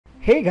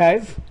Hey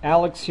guys,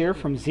 Alex here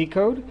from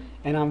Zcode,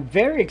 and I'm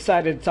very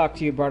excited to talk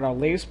to you about our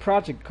latest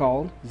project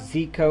called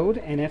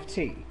Zcode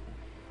NFT.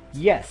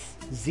 Yes,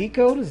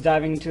 Zcode is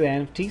diving into the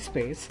NFT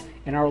space,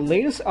 and our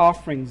latest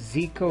offering,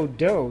 Zcode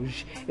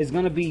Doge, is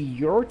going to be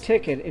your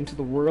ticket into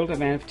the world of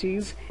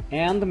NFTs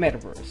and the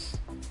Metaverse.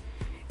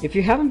 If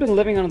you haven't been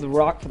living under the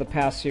rock for the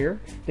past year,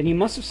 then you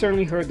must have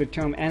certainly heard the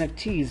term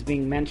NFTs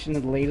being mentioned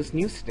in the latest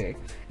news today,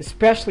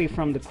 especially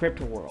from the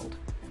crypto world.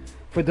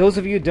 For those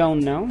of you who don't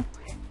know,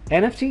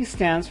 NFT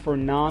stands for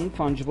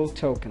non-fungible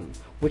token,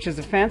 which is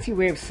a fancy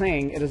way of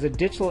saying it is a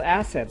digital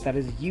asset that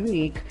is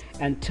unique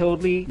and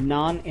totally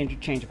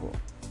non-interchangeable.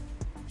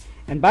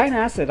 And by an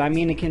asset, I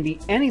mean it can be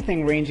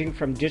anything ranging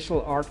from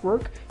digital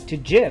artwork to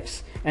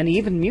GIFs and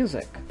even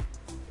music.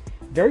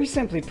 Very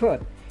simply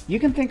put, you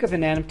can think of an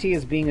NFT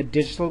as being a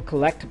digital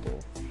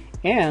collectible,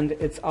 and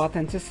its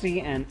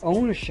authenticity and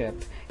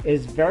ownership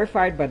is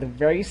verified by the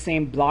very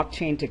same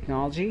blockchain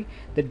technology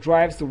that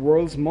drives the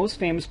world's most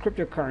famous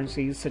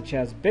cryptocurrencies such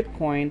as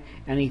Bitcoin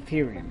and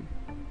Ethereum.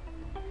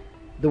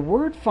 The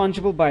word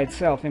fungible by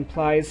itself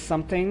implies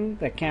something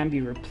that can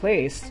be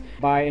replaced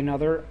by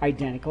another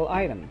identical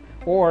item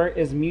or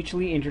is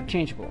mutually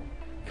interchangeable.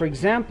 For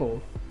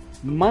example,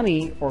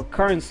 money or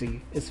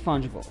currency is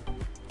fungible.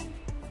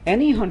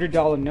 Any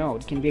 $100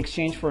 note can be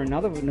exchanged for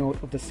another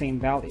note of the same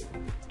value,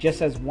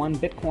 just as one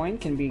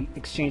Bitcoin can be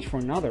exchanged for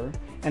another,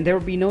 and there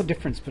will be no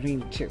difference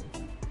between the two.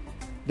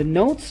 The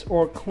notes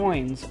or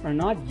coins are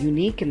not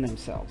unique in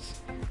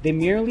themselves. They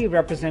merely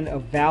represent a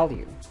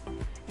value,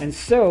 and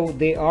so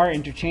they are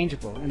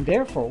interchangeable and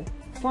therefore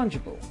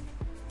fungible.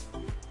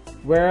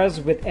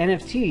 Whereas with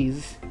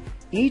NFTs,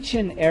 each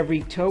and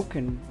every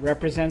token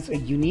represents a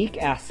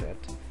unique asset,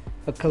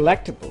 a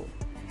collectible,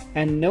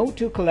 and no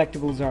two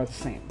collectibles are the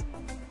same.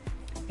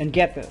 And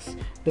get this,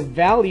 the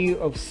value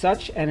of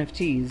such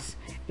NFTs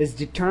is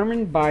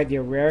determined by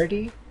their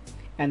rarity,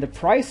 and the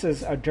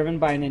prices are driven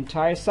by an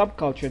entire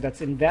subculture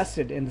that's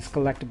invested in this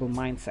collectible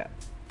mindset.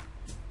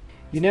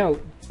 You know,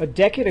 a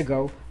decade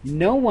ago,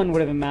 no one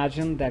would have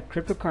imagined that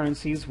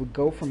cryptocurrencies would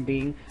go from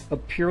being a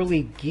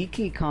purely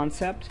geeky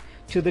concept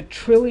to the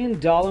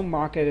trillion-dollar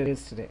market it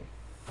is today.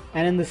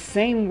 And in the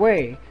same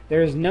way,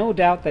 there is no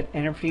doubt that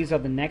NFTs are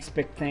the next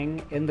big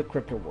thing in the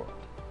crypto world.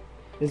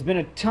 There's been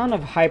a ton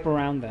of hype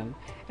around them,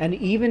 and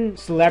even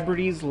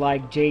celebrities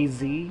like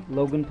Jay-Z,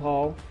 Logan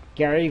Paul,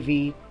 Gary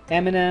Vee,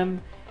 Eminem,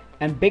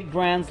 and big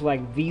brands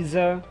like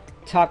Visa,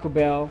 Taco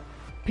Bell,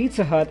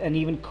 Pizza Hut, and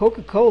even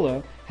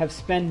Coca-Cola have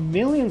spent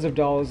millions of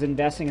dollars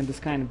investing in this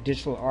kind of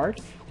digital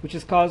art, which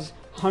has caused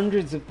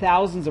hundreds of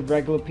thousands of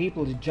regular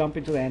people to jump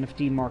into the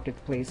NFT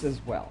marketplace as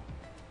well.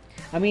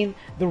 I mean,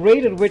 the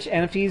rate at which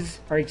NFTs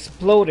are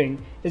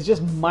exploding is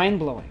just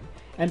mind-blowing.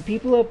 And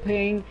people are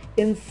paying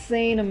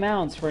insane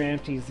amounts for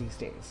NFTs these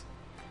days.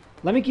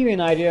 Let me give you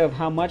an idea of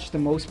how much the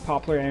most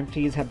popular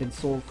NFTs have been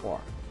sold for.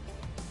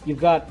 You've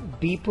got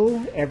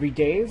Beeple Every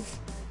Days,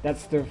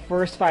 that's the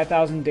first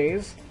 5,000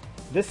 days.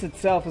 This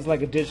itself is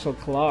like a digital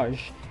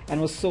collage and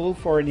was sold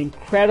for an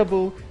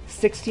incredible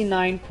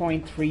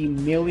 $69.3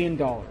 million.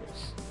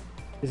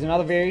 There's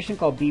another variation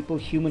called Beeple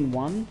Human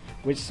 1,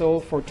 which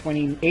sold for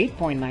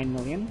 $28.9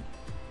 million.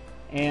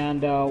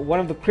 And one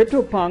of the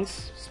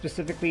CryptoPunks,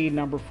 specifically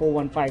number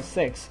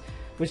 4156,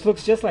 which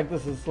looks just like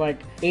this, it's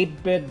like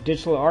 8-bit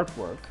digital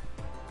artwork,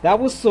 that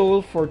was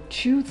sold for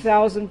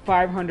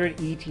 2,500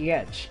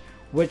 ETH,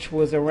 which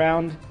was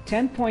around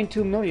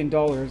 $10.2 million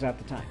at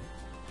the time.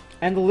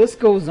 And the list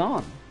goes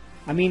on.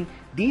 I mean,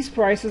 these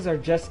prices are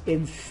just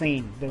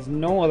insane. There's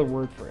no other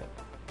word for it.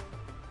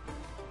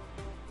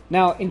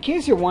 Now, in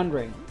case you're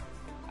wondering,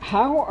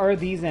 how are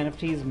these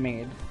NFTs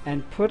made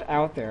and put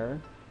out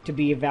there to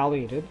be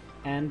evaluated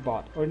and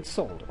bought or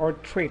sold or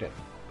traded?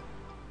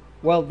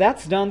 Well,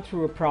 that's done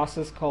through a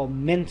process called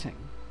minting.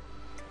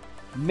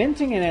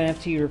 Minting an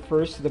NFT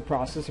refers to the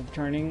process of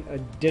turning a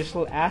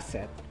digital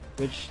asset,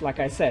 which, like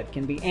I said,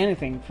 can be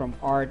anything from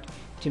art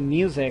to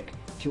music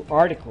to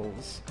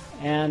articles,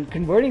 and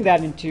converting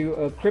that into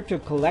a crypto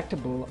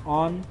collectible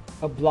on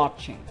a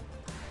blockchain.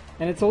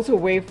 And it's also a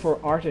way for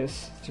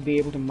artists to be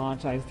able to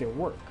monetize their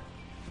work.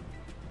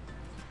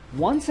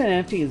 Once an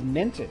NFT is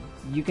minted,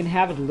 you can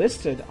have it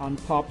listed on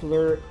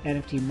popular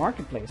NFT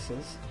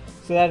marketplaces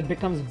so that it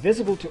becomes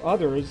visible to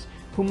others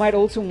who might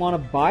also want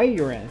to buy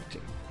your NFT.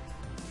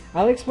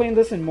 I'll explain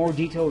this in more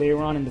detail later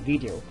on in the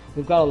video.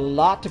 We've got a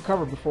lot to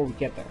cover before we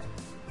get there.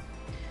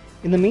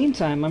 In the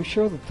meantime, I'm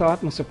sure the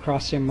thought must have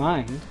crossed your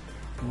mind,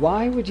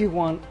 why would you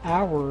want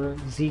our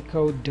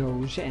Zcode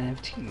Doge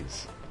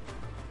NFTs?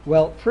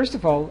 Well, first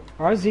of all,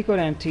 our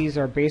Zcode NFTs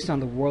are based on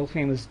the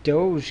world-famous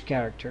Doge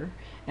character,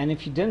 and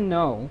if you didn't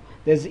know,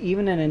 there's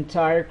even an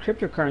entire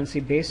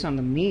cryptocurrency based on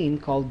the meme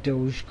called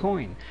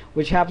Dogecoin,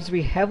 which happens to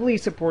be heavily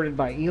supported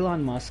by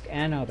Elon Musk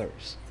and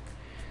others.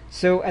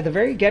 So at the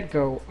very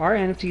get-go, our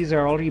NFTs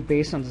are already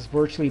based on this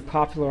virtually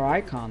popular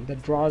icon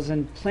that draws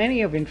in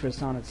plenty of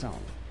interest on its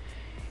own.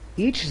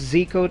 Each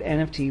Zcode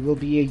NFT will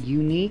be a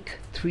unique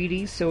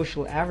 3D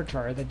social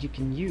avatar that you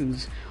can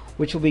use,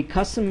 which will be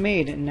custom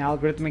made and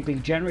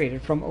algorithmically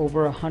generated from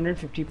over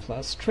 150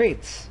 plus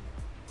traits.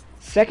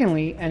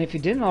 Secondly, and if you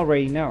didn't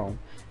already know,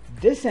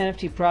 this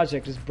NFT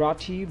project is brought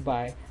to you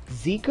by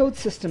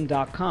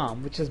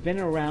Zcodesystem.com, which has been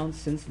around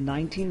since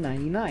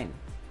 1999.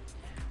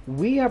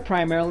 We are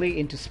primarily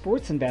into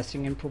sports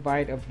investing and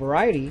provide a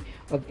variety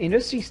of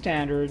industry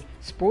standard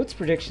sports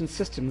prediction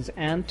systems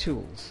and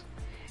tools.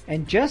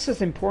 And just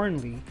as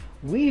importantly,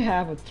 we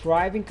have a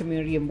thriving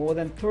community of more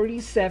than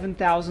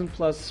 37,000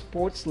 plus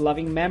sports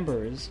loving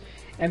members,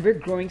 and we're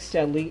growing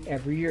steadily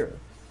every year.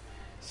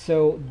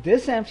 So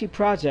this NFT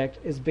project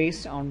is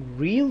based on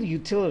real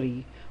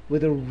utility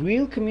with a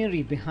real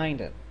community behind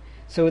it.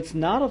 So it's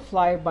not a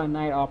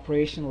fly-by-night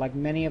operation like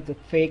many of the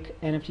fake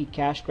NFT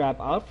cash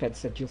grab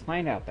outfits that you'll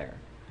find out there.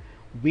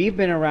 We've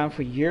been around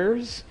for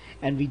years,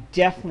 and we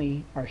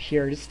definitely are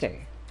here to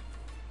stay.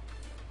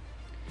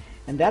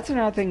 And that's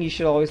another thing you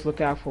should always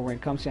look out for when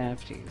it comes to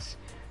NFTs.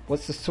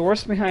 What's the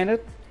source behind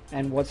it,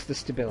 and what's the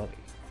stability?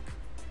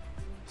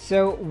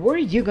 So what are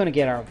you going to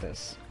get out of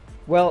this?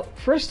 Well,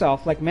 first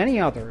off, like many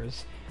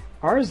others,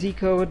 our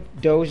Zcode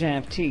Doge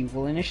NFT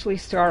will initially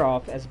start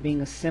off as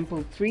being a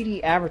simple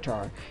 3D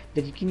avatar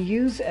that you can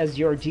use as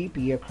your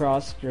GP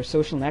across your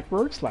social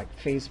networks like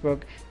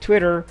Facebook,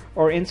 Twitter,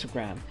 or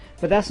Instagram.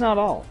 But that's not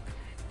all.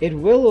 It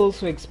will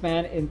also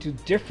expand into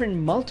different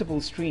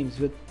multiple streams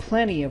with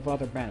plenty of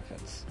other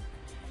benefits.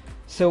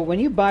 So when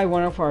you buy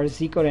one of our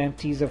Zcode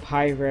NFTs of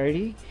high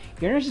rarity,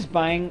 you're not just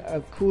buying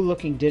a cool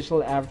looking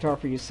digital avatar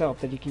for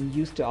yourself that you can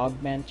use to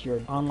augment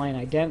your online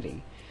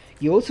identity.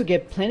 You also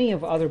get plenty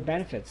of other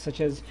benefits, such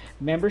as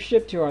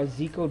membership to our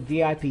Zcode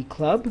VIP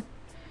club,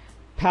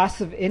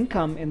 passive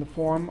income in the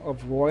form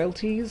of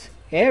royalties,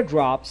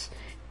 airdrops,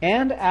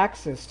 and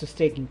access to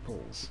staking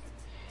pools.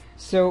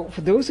 So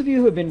for those of you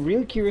who have been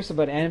really curious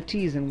about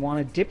NFTs and want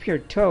to dip your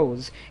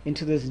toes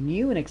into this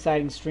new and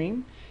exciting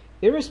stream,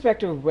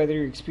 irrespective of whether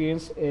you're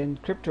experienced in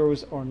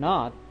cryptos or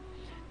not,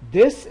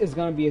 this is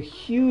going to be a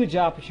huge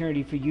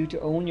opportunity for you to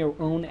own your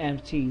own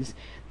NFTs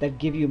that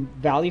give you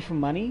value for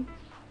money,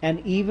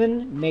 and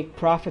even make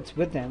profits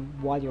with them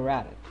while you're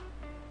at it.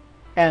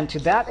 And to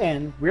that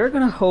end, we're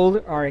going to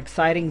hold our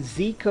exciting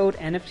Zcode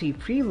NFT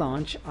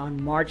pre-launch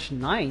on March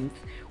 9th,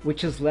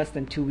 which is less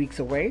than 2 weeks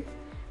away.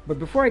 But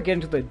before I get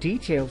into the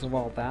details of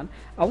all that,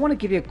 I want to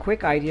give you a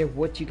quick idea of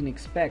what you can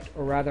expect,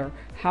 or rather,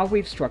 how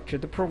we've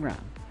structured the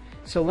program.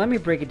 So let me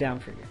break it down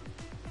for you.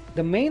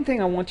 The main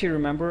thing I want you to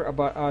remember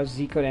about our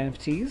Zcode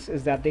NFTs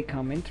is that they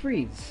come in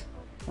threes.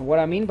 And what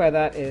I mean by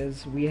that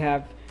is we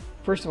have,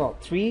 first of all,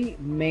 three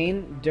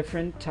main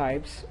different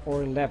types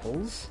or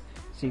levels.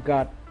 So you've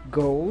got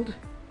gold,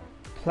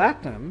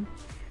 platinum,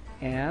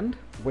 and,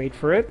 wait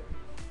for it,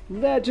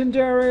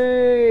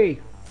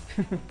 legendary!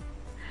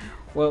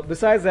 Well,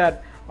 besides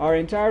that, our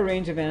entire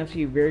range of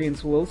NFT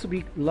variants will also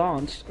be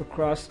launched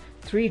across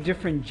 3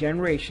 different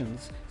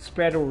generations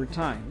spread over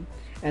time,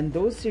 and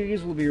those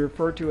series will be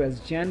referred to as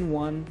Gen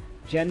 1,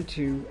 Gen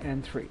 2,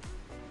 and 3.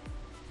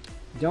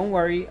 Don't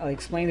worry, I'll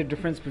explain the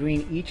difference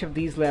between each of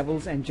these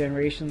levels and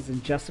generations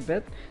in just a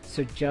bit,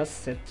 so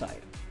just sit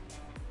tight.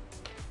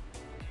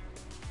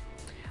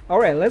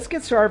 Alright, let's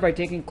get started by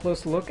taking a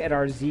close look at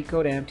our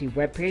Zcode NFT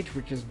webpage,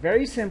 which is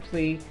very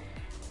simply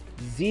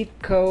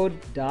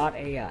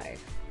zcode.ai.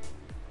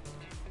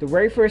 The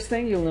very first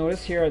thing you'll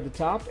notice here at the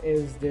top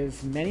is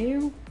this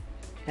menu,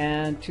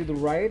 and to the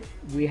right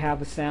we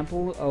have a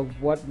sample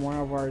of what one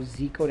of our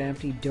Zcode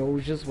NFT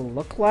Doges will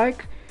look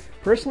like.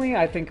 Personally,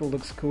 I think it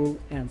looks cool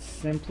and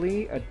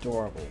simply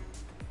adorable.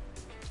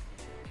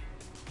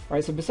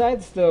 Alright, so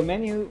besides the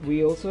menu,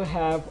 we also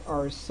have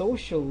our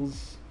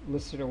socials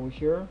listed over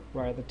here,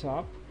 right at the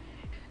top.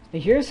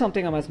 And here's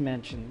something I must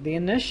mention. The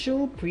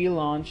initial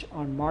pre-launch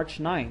on March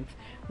 9th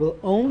will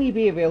only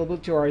be available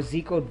to our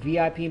Zcode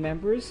VIP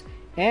members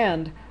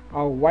and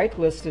our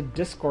whitelisted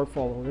Discord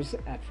followers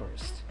at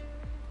first.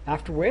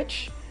 After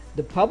which,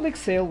 the public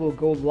sale will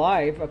go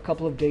live a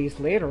couple of days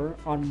later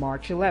on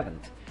March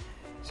 11th.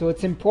 So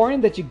it's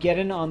important that you get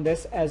in on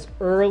this as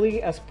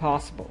early as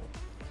possible.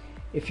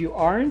 If you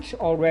aren't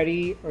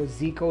already a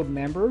Zcode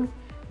member,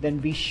 then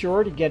be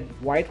sure to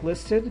get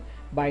whitelisted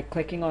by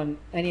clicking on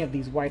any of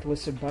these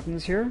whitelisted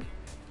buttons here,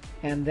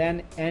 and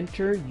then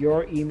enter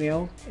your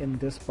email in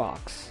this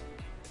box.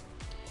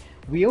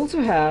 We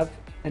also have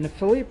an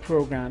affiliate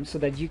program so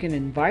that you can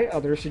invite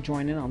others to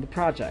join in on the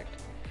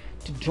project.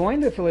 To join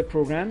the affiliate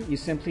program, you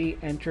simply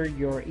enter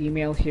your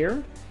email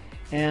here,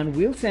 and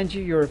we'll send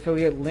you your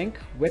affiliate link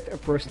with a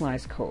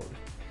personalized code.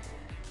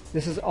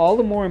 This is all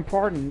the more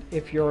important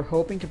if you're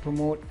hoping to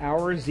promote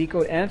our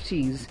Zcode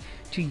NFTs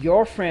to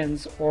your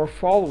friends or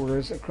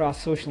followers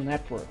across social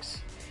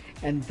networks.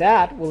 And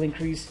that will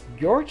increase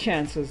your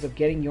chances of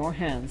getting your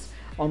hands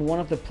on one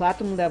of the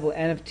platinum level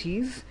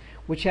NFTs,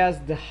 which has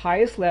the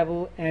highest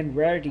level and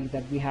rarity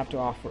that we have to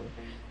offer.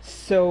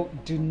 So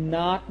do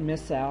not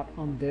miss out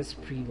on this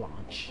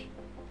pre-launch.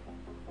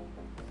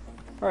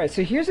 Alright,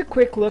 so here's a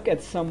quick look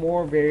at some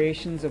more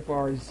variations of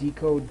our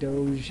Zcode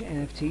Doge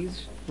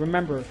NFTs.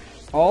 Remember,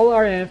 all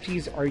our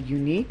NFTs are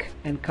unique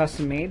and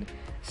custom made.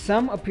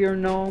 Some appear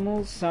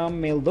normal, some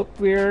may look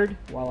weird,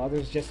 while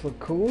others just look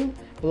cool.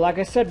 But like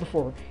I said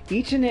before,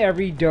 each and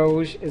every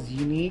Doge is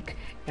unique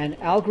and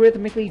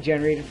algorithmically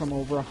generated from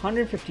over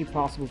 150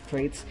 possible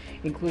traits,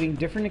 including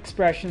different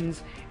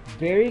expressions,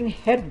 varying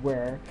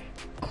headwear,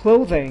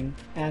 clothing,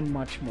 and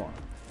much more.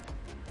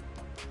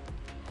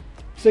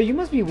 So you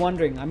must be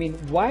wondering,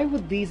 why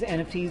would these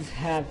NFTs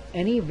have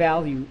any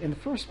value in the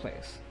first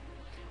place?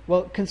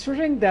 Well,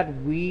 considering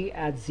that we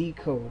at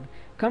Zcode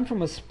come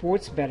from a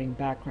sports betting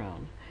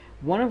background,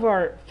 one of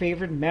our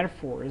favorite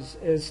metaphors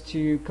is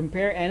to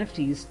compare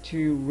NFTs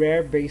to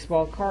rare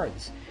baseball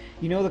cards.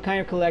 You know, the kind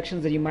of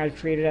collections that you might have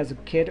traded as a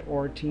kid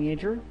or a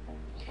teenager?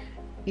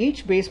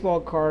 Each baseball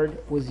card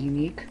was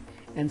unique,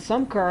 and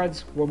some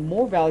cards were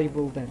more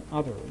valuable than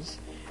others,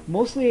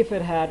 mostly if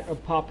it had a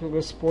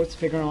popular sports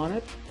figure on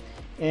it,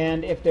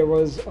 and if there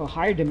was a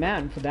higher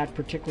demand for that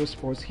particular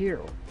sports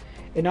hero.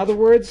 In other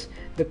words,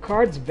 the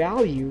card's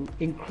value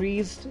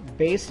increased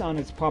based on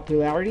its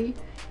popularity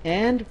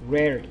and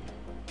rarity.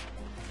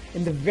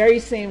 In the very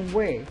same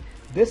way,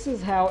 this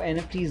is how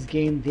NFTs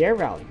gain their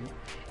value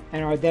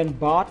and are then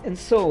bought and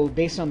sold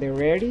based on their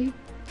rarity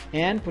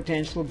and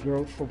potential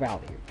growth for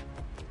value.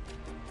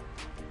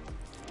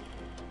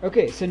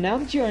 Okay, so now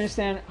that you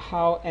understand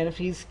how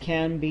NFTs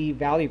can be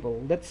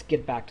valuable, let's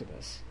get back to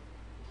this.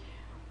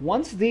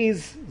 Once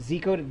these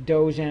Zcode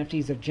Doge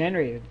NFTs are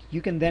generated,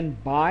 you can then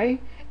buy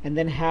and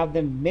then have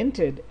them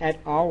minted at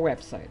our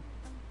website.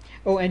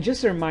 Oh, and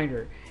just a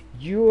reminder,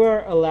 you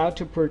are allowed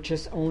to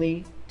purchase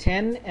only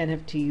 10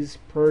 NFTs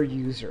per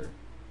user.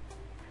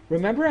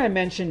 Remember I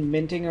mentioned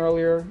minting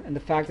earlier and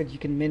the fact that you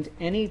can mint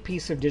any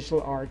piece of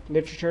digital art,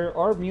 literature,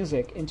 or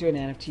music into an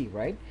NFT,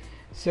 right?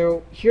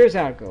 So here's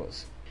how it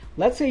goes.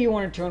 Let's say you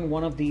want to turn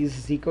one of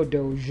these Zcode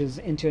Doges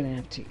into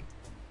an NFT.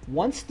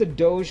 Once the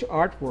Doge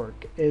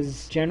artwork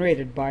is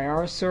generated by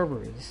our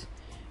servers,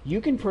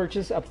 you can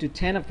purchase up to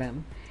 10 of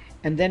them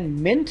and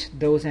then mint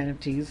those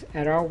NFTs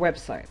at our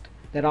website.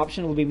 That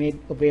option will be made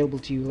available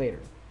to you later.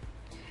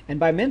 And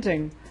by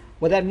minting,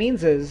 what that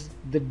means is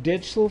the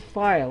digital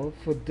file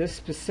for this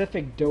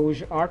specific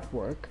Doge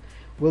artwork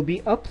will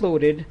be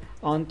uploaded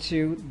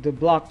onto the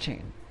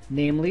blockchain,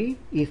 namely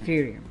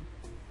Ethereum.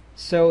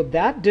 So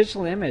that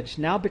digital image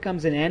now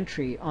becomes an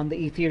entry on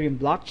the Ethereum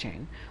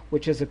blockchain,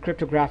 which is a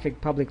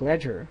cryptographic public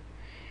ledger,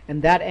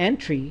 and that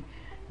entry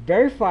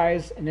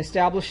verifies and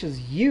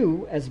establishes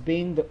you as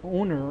being the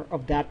owner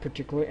of that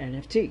particular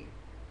NFT.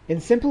 In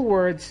simple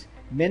words,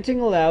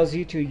 minting allows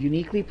you to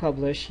uniquely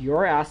publish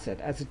your asset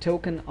as a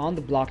token on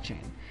the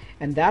blockchain,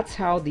 and that's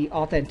how the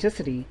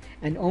authenticity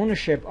and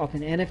ownership of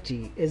an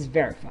NFT is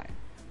verified.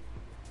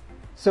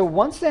 So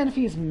once the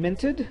NFT is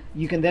minted,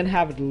 you can then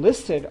have it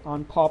listed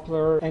on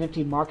popular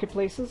NFT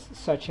marketplaces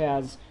such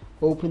as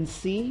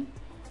OpenSea,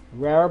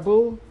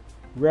 Rarible,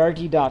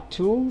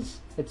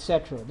 Rarity.tools,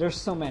 etc. There's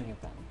so many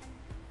of them.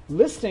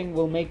 Listing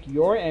will make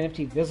your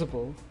NFT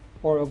visible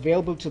or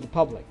available to the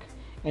public,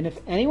 and if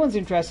anyone's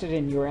interested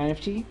in your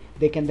NFT,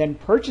 they can then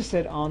purchase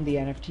it on the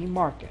NFT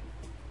market.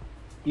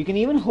 You can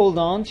even hold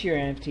on to your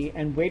NFT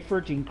and wait for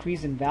it to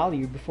increase in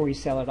value before you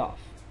sell it off.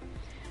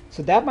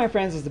 So that, my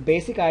friends, is the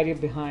basic idea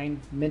behind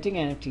minting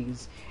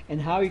NFTs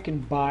and how you can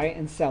buy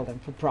and sell them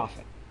for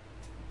profit.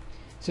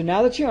 So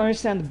now that you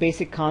understand the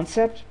basic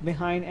concept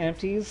behind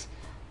NFTs,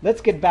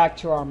 let's get back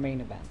to our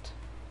main event.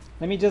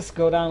 Let me just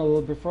go down a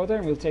little bit further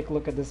and we'll take a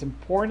look at this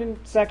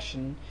important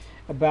section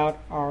about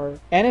our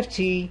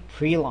NFT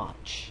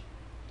pre-launch.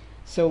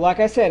 So like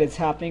I said, it's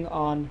happening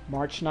on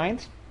March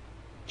 9th,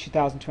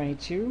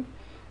 2022,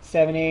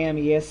 7 a.m.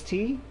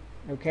 EST,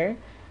 okay?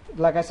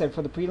 Like I said,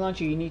 for the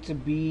pre-launch, you need to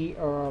be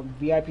a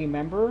VIP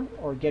member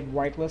or get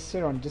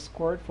whitelisted on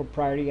Discord for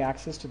priority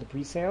access to the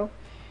pre-sale.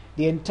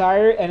 The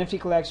entire NFT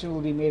collection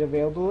will be made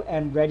available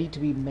and ready to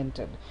be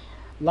minted.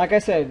 Like I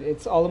said,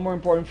 it's all the more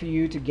important for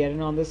you to get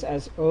in on this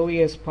as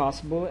early as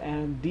possible,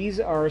 and these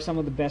are some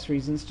of the best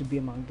reasons to be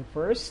among the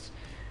first.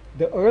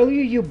 The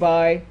earlier you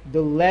buy,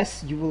 the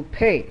less you will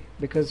pay,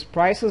 because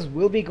prices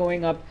will be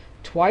going up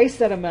twice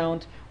that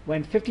amount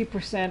when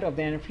 50% of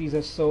the NFTs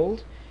are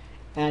sold,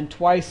 and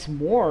twice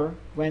more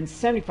when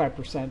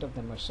 75% of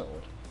them are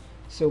sold.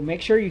 So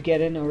make sure you get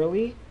in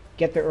early,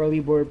 get the early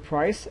bird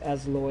price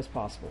as low as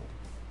possible.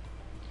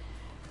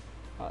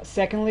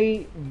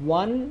 Secondly,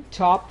 one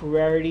top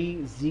rarity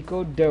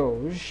Zcode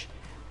Doge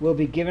will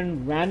be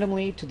given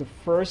randomly to the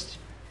first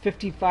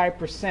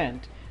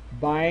 55%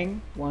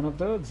 buying one of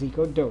the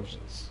Zcode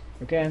Doges.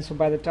 Okay, and so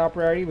by the top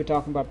rarity, we're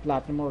talking about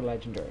platinum or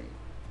legendary.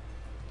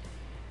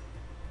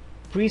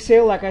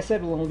 Pre-sale, like I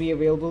said, will only be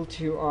available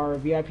to our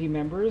VIP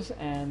members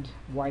and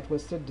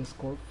whitelisted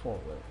Discord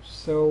followers.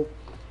 So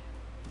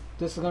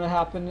this is going to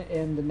happen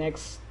in the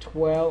next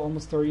 12,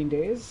 almost 13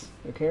 days.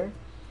 Okay,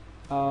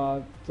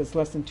 that's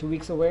less than 2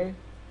 weeks away.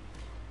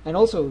 And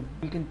also,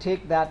 you can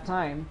take that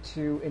time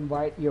to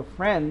invite your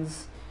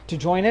friends to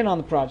join in on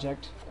the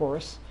project, of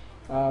course,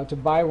 to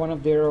buy one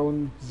of their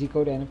own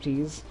Zcode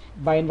NFTs.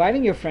 By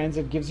inviting your friends,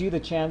 it gives you the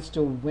chance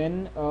to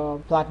win a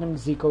platinum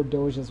Zcode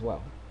Doge as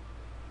well.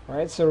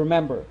 Alright, so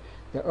remember,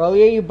 the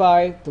earlier you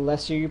buy, the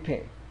lesser you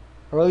pay.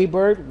 early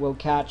bird will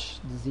catch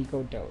the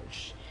Zcode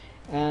Doge.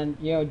 And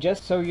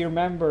just so you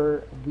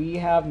remember, we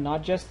have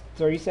not just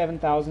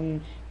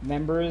 37,000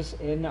 members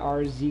in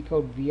our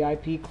Zcode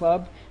VIP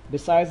club.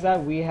 Besides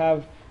that, we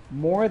have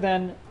more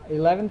than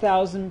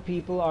 11,000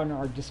 people on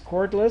our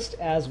Discord list,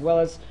 as well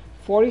as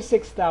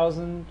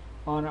 46,000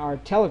 on our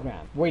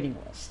Telegram waiting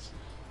list.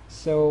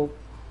 So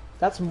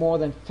that's more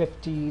than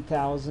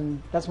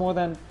 50,000.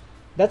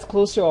 That's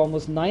close to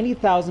almost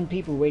 90,000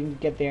 people waiting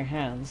to get their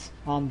hands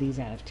on these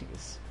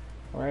NFTs.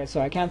 All right,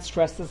 so I can't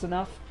stress this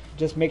enough.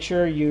 Just make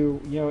sure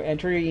you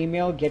enter your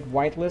email, get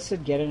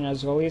whitelisted, get in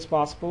as early as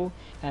possible,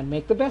 and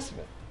make the best of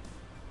it.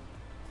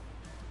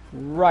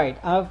 Right,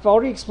 I've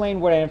already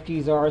explained what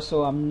NFTs are,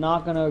 so I'm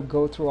not going to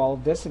go through all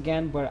of this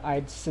again, but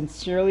I'd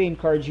sincerely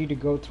encourage you to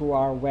go through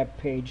our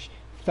webpage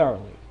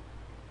thoroughly.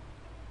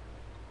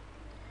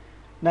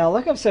 Now,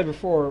 like I've said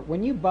before,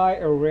 when you buy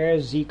a rare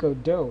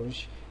Zcode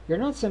Doge, you're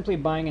not simply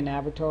buying an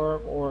avatar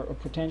or a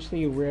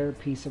potentially rare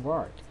piece of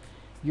art.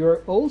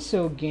 You're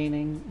also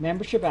gaining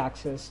membership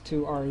access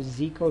to our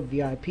Zcode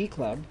VIP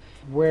club,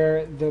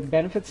 where the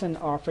benefits and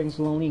offerings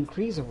will only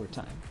increase over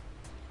time.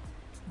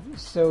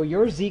 So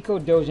your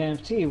Zcode Doge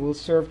NFT will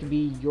serve to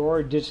be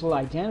your digital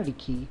identity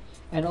key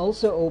and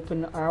also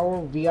open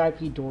our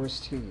VIP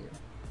doors to you.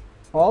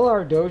 All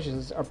our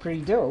Doges are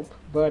pretty dope,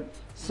 but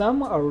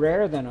some are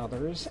rarer than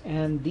others,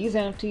 and these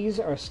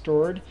NFTs are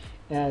stored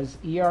as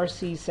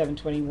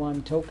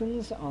ERC-721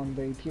 tokens on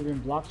the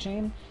Ethereum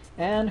blockchain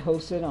and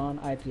hosted on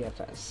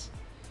IPFS.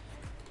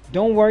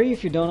 Don't worry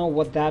if you don't know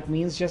what that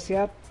means just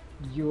yet.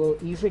 You will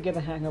easily get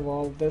the hang of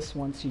all of this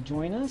once you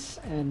join us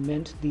and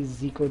mint these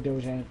Zcode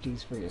Doge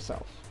NFTs for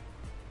yourself.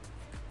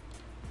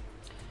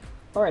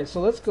 Alright, so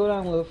let's go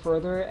down a little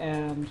further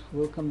and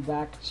we'll come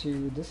back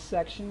to this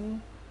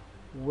section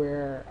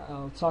where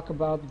I'll talk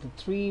about the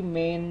three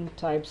main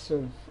types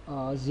of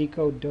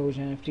Zcode Doge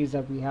NFTs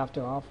that we have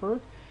to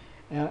offer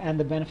and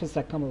the benefits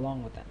that come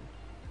along with them.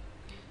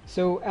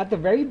 So at the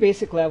very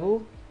basic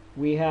level,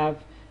 we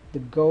have the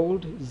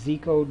Gold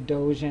Zcode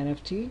Doge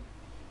NFT.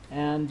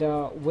 And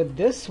with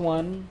this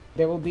one,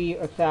 there will be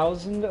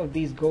 1,000 of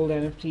these gold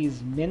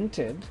NFTs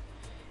minted,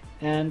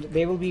 and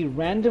they will be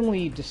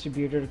randomly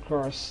distributed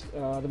across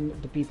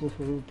the people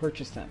who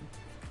purchase them.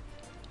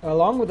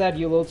 Along with that,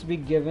 you'll also be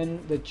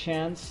given the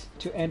chance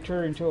to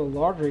enter into a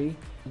lottery,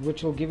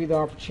 which will give you the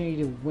opportunity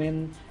to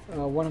win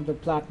one of the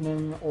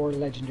platinum or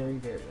legendary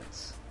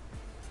variants.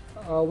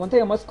 One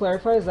thing I must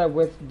clarify is that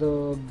with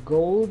the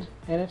gold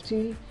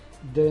NFT,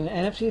 the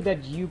NFT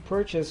that you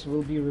purchase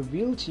will be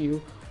revealed to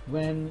you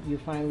when you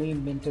finally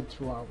mint it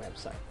through our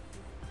website.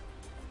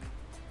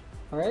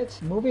 Alright,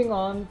 moving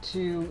on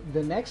to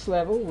the next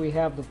level, we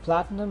have the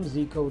Platinum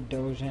Zcode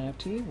Doge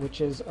NFT, which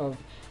is of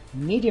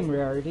medium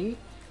rarity,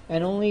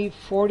 and only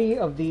 40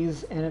 of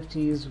these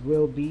NFTs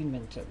will be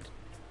minted.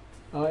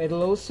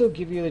 It'll also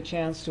give you the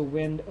chance to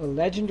win a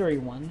legendary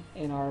one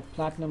in our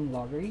Platinum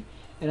lottery,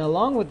 and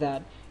along with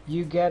that,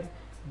 you get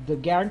the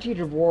guaranteed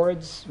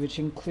rewards, which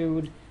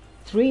include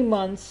 3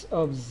 months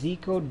of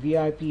Zcode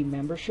VIP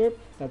membership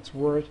that's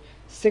worth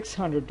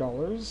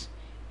 $600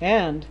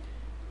 and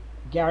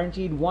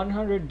guaranteed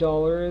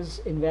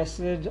 $100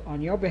 invested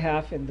on your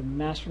behalf in the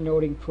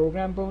masternoding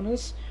program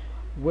bonus,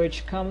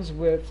 which comes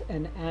with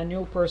an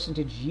annual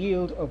percentage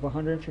yield of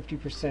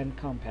 150%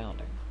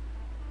 compounding.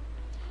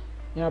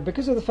 Now,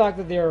 because of the fact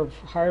that they are of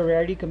higher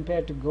rarity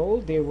compared to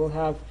gold, they will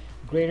have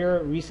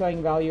greater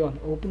reselling value on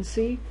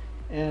OpenSea.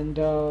 And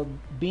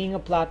being a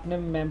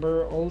platinum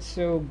member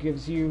also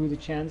gives you the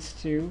chance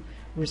to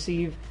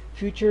receive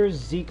future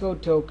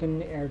Zcode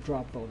token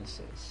airdrop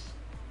bonuses.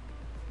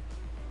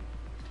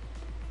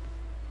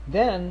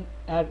 Then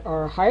at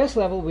our highest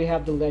level, we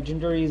have the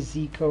legendary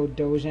Zcode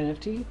Doge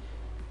NFT.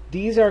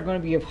 These are going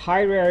to be of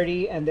high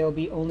rarity and there will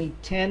be only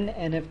 10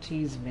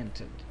 NFTs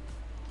minted.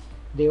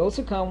 They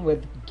also come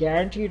with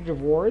guaranteed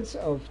rewards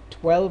of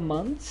 12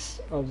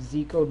 months of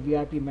Zcode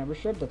VIP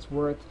membership that's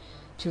worth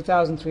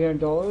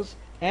 $2,300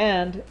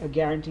 and a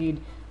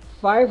guaranteed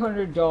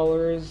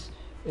 $500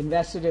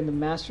 invested in the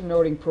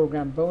masternoding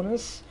program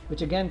bonus,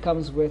 which again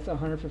comes with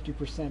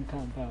 150%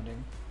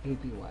 compounding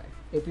APY.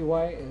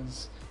 APY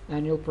is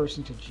annual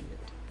percentage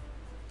yield.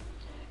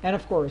 And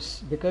of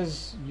course,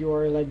 because you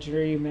are a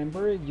legendary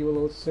member, you will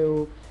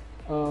also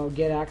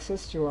get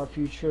access to our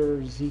future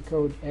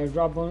Zcode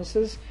airdrop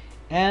bonuses.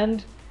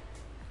 And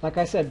like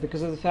I said,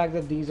 because of the fact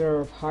that these are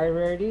of high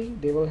rarity,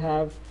 they will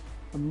have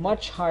a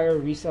much higher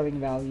reselling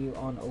value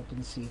on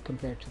OpenSea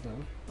compared to the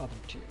other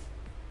two.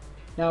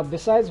 Now,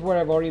 besides what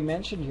I've already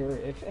mentioned here,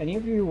 if any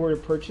of you were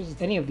to purchase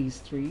any of these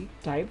three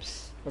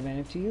types of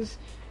NFTs,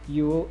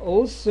 you will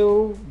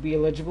also be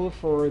eligible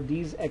for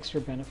these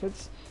extra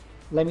benefits.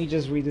 Let me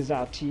just read this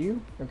out to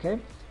you, okay?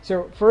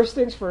 So first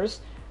things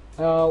first,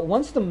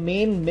 once the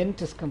main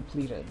mint is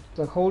completed,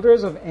 the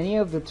holders of any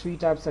of the three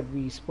types that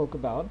we spoke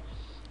about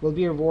will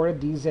be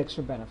rewarded these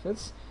extra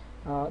benefits.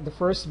 The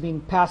first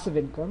being passive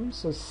income,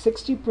 so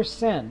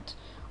 60%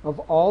 of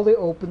all the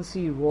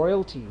OpenSea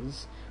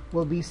royalties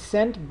will be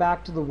sent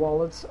back to the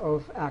wallets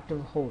of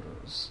active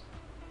holders.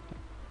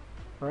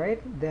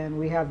 right? Then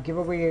we have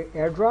giveaway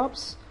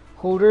airdrops,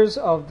 holders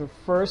of the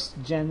first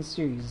gen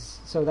series.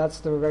 So that's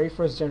the very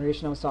first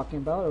generation I was talking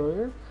about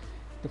earlier.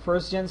 The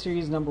first gen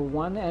series number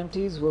 1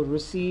 NFTs will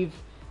receive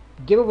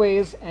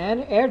giveaways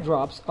and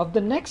airdrops of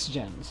the next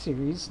gen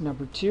series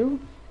number 2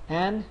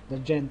 and the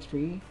gen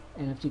 3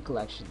 NFT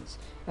collections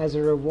as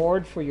a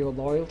reward for your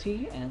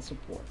loyalty and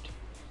support.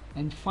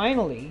 And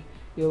finally,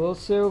 you'll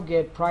also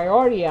get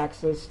priority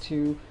access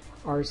to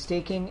our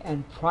staking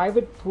and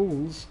private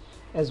pools,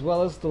 as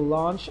well as the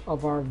launch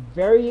of our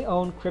very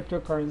own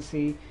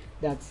cryptocurrency,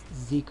 that's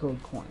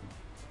Zcode coin.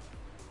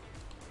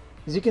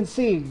 As you can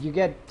see, you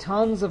get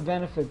tons of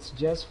benefits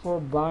just for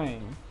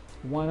buying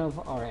one of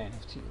our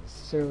NFTs.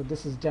 So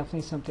this is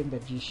definitely something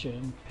that you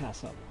shouldn't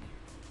pass up on.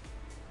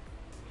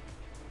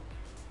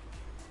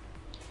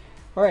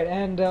 Alright,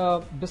 and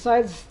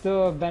besides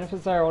the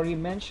benefits I already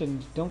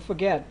mentioned, don't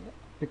forget,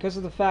 because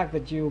of the fact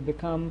that you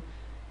become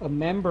a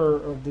member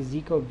of the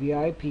Zcode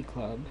VIP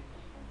club,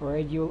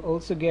 alright, you'll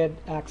also get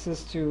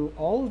access to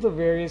all of the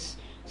various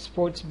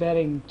sports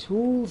betting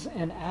tools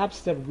and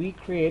apps that we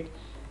create.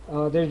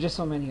 There's just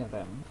so many of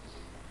them.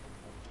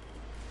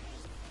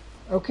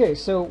 Okay,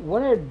 so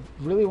what I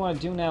really want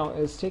to do now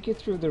is take you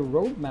through the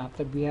roadmap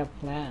that we have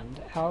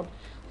planned out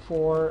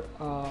for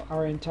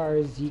our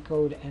entire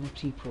Zcode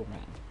NFT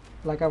program.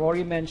 Like I've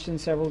already mentioned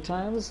several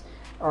times,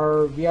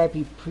 our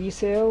VIP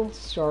pre-sale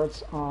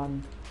starts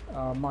on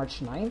March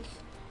 9th.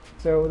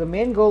 So the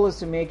main goal is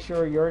to make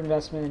sure your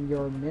investment and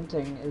your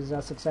minting is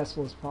as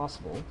successful as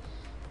possible,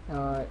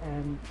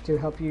 and to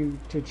help you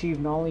to achieve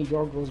not only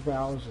your goals but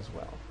ours as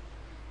well.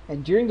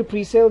 And during the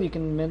pre-sale, you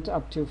can mint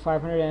up to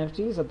 500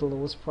 NFTs at the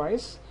lowest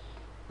price.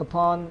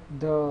 Upon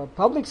the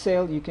public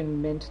sale, you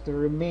can mint the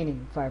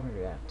remaining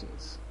 500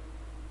 NFTs.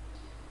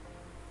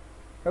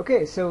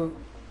 Okay, so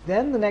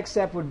then the next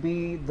step would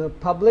be the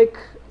public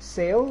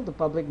sale, the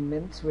public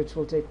mint, which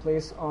will take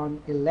place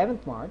on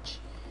 11th March.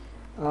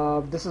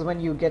 This is when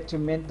you get to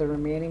mint the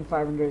remaining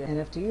 500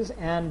 NFTs,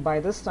 and by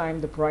this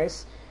time the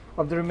price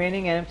of the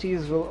remaining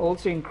NFTs will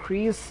also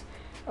increase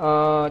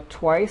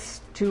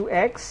twice,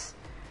 2x,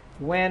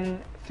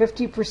 when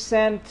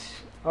 50%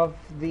 of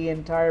the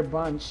entire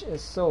bunch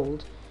is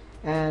sold,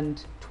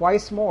 and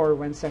twice more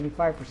when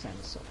 75% is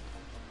sold.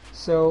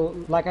 So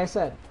like I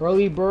said,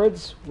 early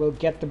birds will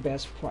get the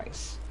best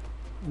price,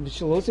 which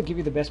will also give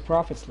you the best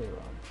profits later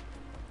on.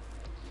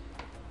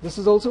 This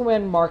is also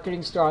when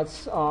marketing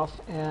starts off,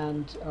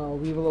 and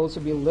we will also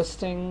be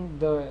listing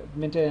the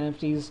minted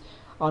NFTs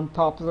on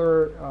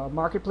popular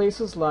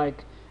marketplaces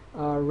like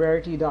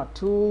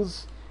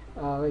Rarity.tools,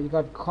 you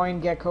got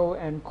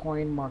CoinGecko and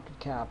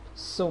CoinMarketCap,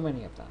 so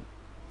many of them.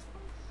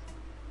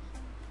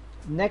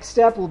 Next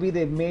step will be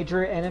the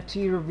major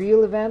NFT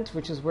reveal event,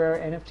 which is where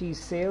NFT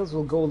sales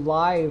will go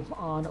live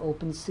on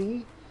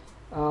OpenSea.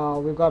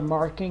 We've got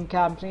marketing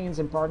campaigns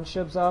and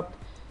partnerships up,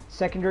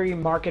 secondary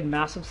market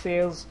massive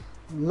sales,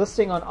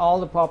 listing on all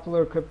the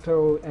popular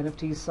crypto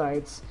NFT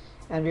sites,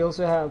 and we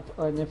also have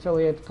an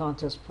affiliate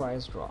contest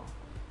prize draw,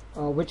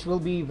 which will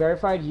be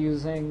verified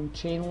using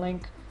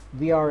Chainlink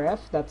VRF.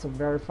 That's a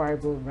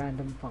verifiable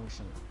random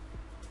function.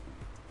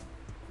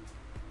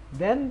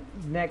 Then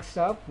next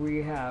up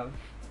we have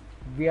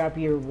VIP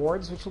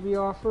rewards, which will be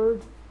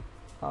offered.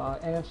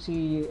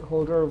 NFT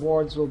holder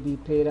rewards will be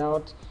paid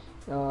out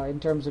in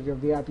terms of your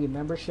VIP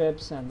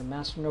memberships and the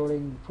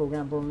masternoding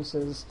program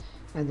bonuses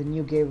and the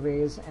new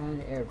giveaways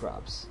and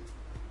airdrops.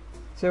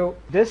 So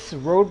this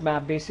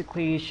roadmap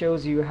basically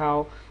shows you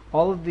how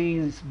all of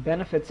these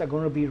benefits are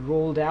going to be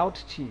rolled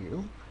out to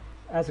you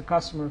as a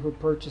customer who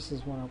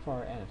purchases one of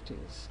our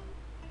NFTs.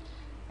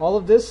 All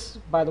of this,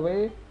 by the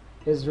way,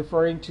 is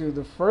referring to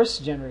the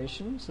first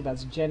generation, so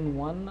that's Gen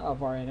 1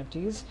 of our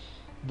NFTs.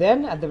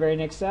 Then at the very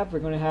next step, we're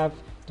going to have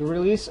the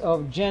release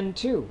of Gen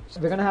 2.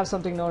 So we're going to have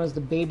something known as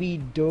the Baby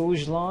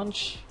Doge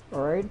launch,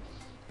 alright?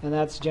 And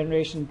that's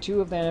Generation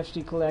 2 of the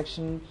NFT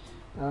collection.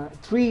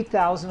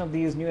 3,000 of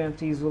these new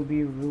NFTs will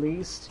be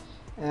released,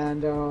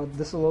 and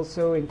this will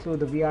also include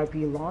the VIP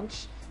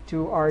launch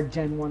to our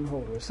Gen 1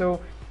 holders.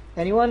 So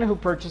anyone who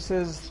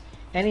purchases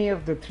any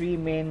of the three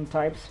main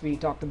types we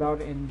talked about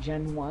in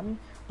Gen 1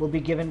 will be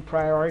given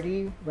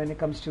priority when it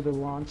comes to the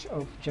launch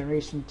of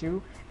Generation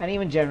 2 and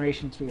even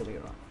Generation 3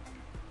 later on.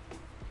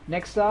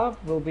 Next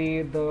up will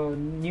be the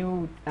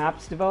new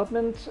apps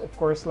development. Of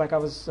course, like I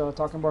was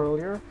talking about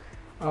earlier,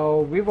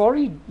 we've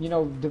already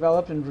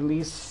developed and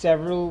released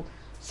several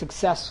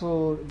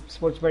successful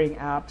sports betting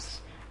apps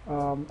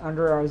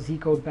under our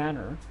Zcode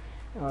banner,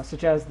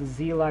 such as the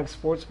Z Live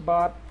Sports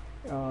Bot,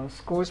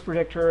 Scores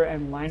Predictor,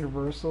 and Line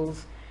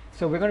Reversals.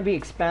 So we're going to be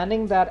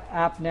expanding that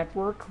app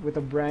network with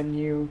a brand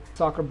new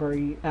Soccer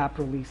Buddy app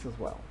release as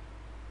well.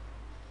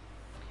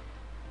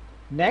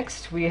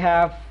 Next, we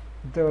have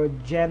the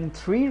Gen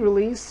 3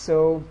 release.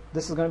 So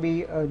this is going to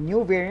be a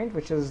new variant,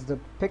 which is the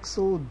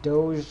Pixel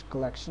Doge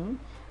collection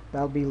that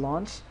will be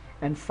launched,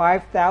 and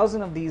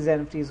 5,000 of these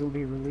NFTs will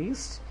be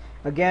released.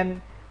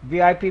 Again,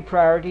 VIP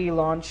priority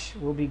launch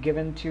will be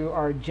given to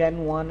our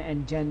Gen 1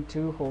 and Gen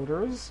 2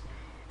 holders,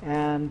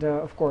 and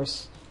of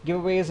course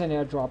giveaways and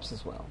airdrops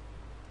as well.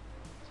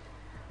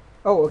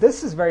 Oh,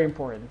 this is very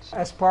important.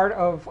 As part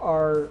of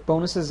our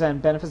bonuses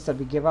and benefits that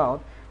we give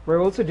out,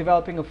 we're also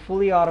developing a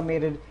fully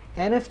automated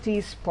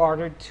NFT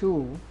spotter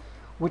tool,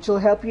 which will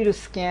help you to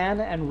scan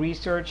and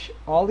research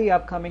all the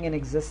upcoming and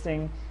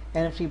existing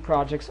NFT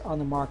projects on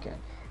the market,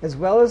 as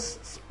well as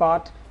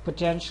spot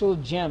potential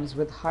gems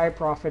with high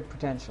profit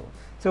potential.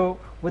 So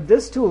with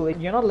this tool,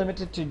 you're not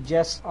limited to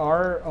just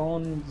our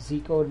own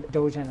Zcode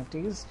Doge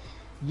NFTs.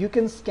 You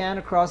can scan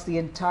across the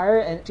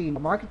entire NFT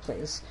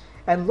marketplace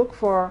and look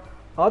for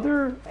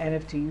other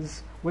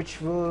NFTs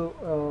which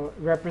will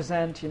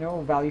represent,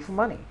 value for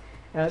money.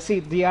 See,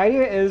 the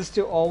idea is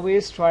to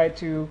always try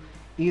to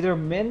either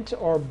mint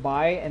or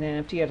buy an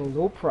NFT at a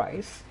low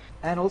price,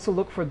 and also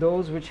look for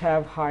those which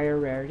have higher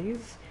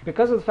rarities.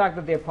 Because of the fact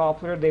that they're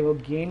popular, they will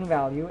gain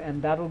value,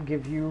 and that will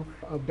give you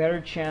a better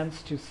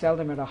chance to sell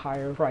them at a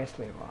higher price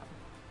later on.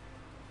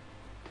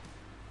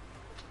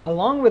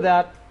 Along with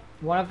that,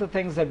 one of the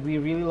things that we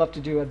really love to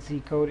do at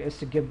Zcode is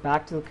to give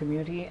back to the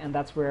community, and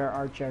that's where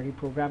our charity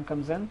program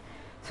comes in.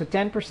 So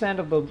 10%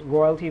 of the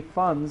royalty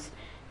funds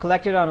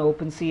collected on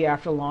OpenSea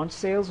after launch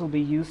sales will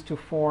be used to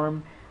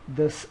form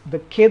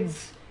the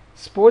Kids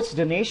Sports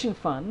Donation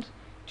Fund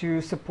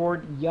to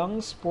support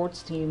young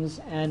sports teams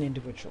and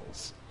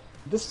individuals.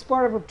 This is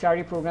part of a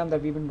charity program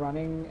that we've been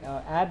running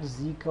at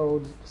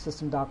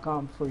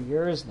zcodesystem.com for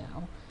years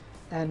now.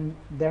 And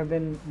there have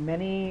been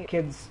many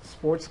kids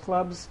sports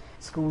clubs,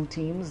 school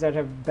teams that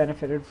have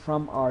benefited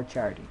from our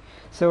charity.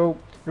 So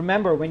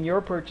remember, when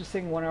you're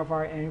purchasing one of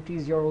our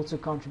NFTs, you're also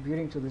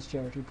contributing to this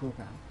charity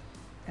program.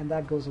 And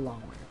that goes a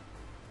long way.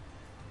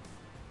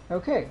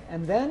 Okay,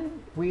 and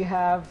then we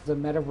have the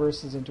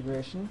Metaverses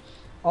integration.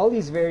 All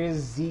these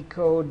various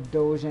Zcode,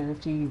 Doge,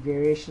 NFT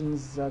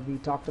variations that we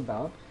talked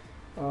about,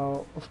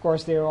 of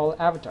course, they're all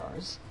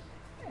avatars.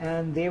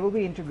 And they will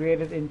be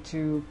integrated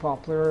into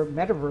popular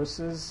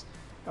metaverses,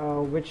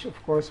 which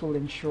of course will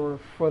ensure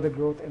further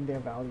growth in their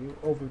value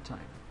over time.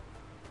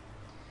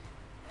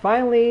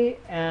 Finally,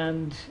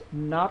 and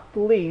not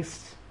the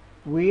least,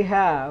 we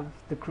have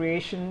the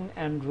creation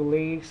and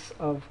release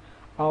of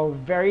our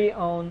very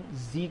own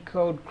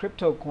Zcode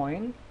crypto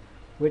coin,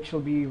 which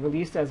will be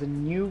released as a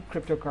new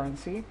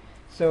cryptocurrency.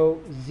 So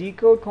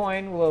Zcode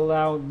coin will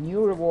allow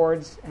new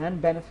rewards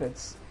and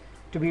benefits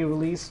to be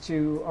released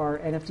to our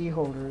NFT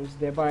holders,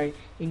 thereby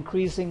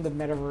increasing the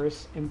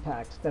metaverse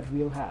impact that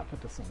we'll have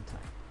at the same time.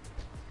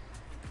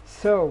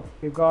 So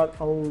we've got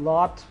a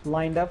lot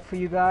lined up for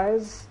you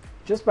guys.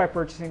 Just by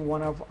purchasing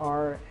one of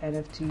our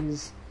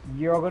NFTs,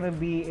 you're going to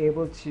be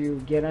able to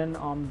get in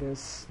on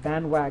this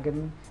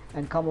bandwagon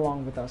and come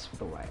along with us for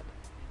the ride.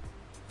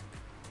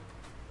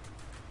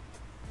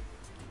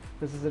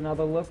 This is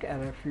another look at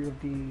a few of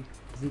the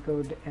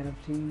Zcode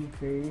NFT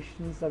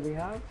variations that we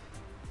have.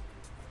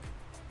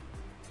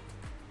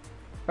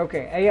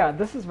 Okay, yeah,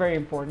 this is very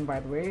important, by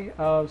the way.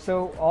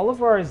 So all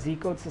of our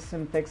Zcode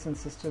system picks and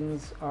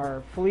systems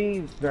are fully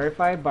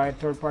verified by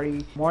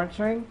third-party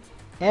monitoring,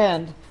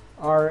 and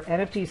our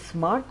NFT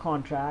smart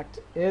contract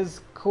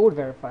is code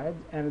verified,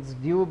 and it's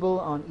viewable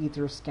on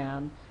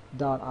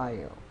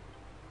etherscan.io.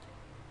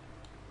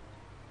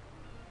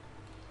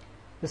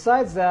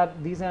 Besides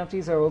that, these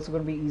NFTs are also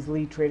going to be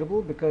easily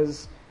tradable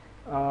because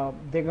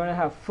they're going to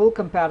have full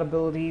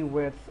compatibility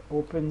with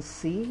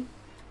OpenSea,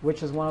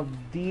 which is one of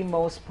the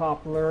most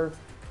popular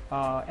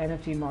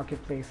NFT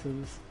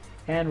marketplaces,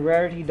 and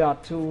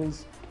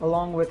Rarity.tools,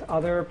 along with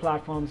other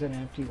platforms and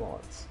NFT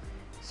wallets.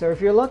 So if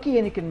you're lucky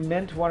and you can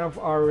mint one of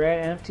our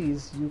rare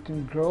NFTs, you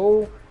can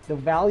grow the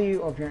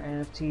value of your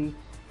NFT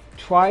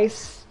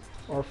twice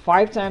or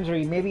 5 times or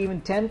maybe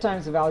even 10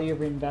 times the value of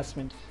your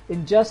investment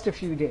in just a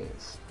few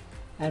days.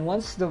 And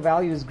once the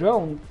value is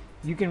grown,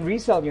 you can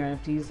resell your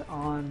NFTs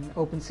on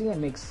OpenSea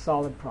and make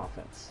solid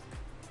profits.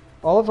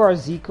 All of our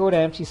Zcode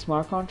NFT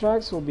smart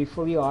contracts will be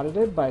fully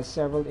audited by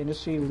several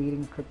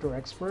industry-leading crypto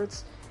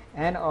experts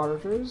and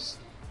auditors.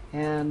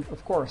 And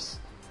of course,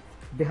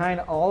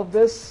 behind all of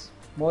this,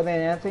 more than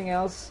anything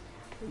else,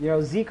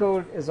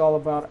 Zcode is all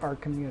about our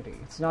community.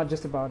 It's not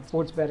just about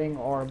sports betting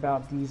or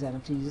about these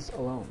NFTs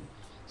alone.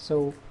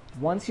 So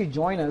once you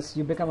join us,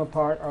 you become a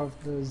part of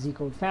the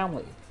Zcode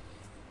family.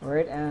 All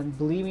right, and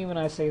believe me when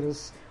I say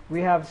this,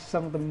 we have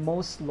some of the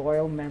most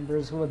loyal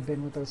members who have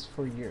been with us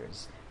for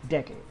years,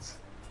 decades.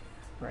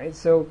 Right?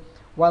 So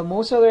while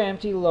most other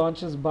NFT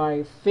launches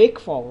by fake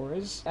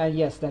followers, and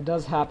yes, that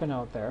does happen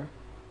out there,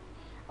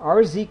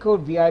 our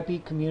Zcode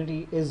VIP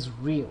community is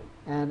real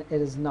and it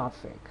is not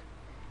fake.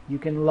 You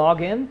can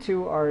log in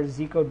to our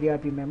Zcode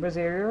VIP members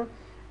area,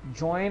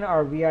 join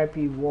our VIP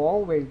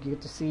wall where you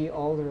get to see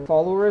all the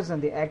followers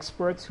and the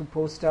experts who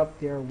post up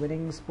their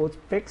winning sports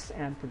picks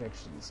and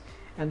predictions.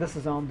 And this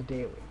is on the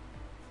daily.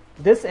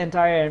 This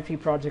entire NFT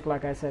project,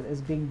 like I said,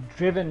 is being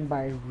driven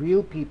by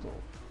real people,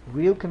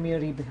 real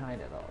community behind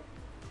it all.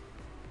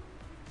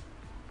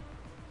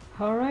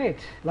 All right,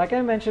 like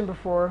I mentioned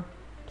before,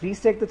 please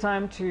take the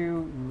time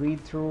to read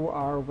through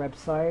our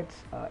website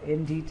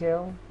in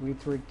detail, read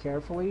through it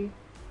carefully.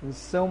 There's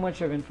so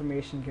much of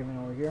information given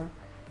over here.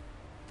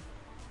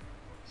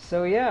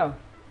 So yeah,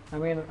 I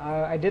mean,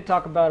 I did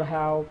talk about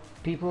how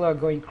people are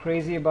going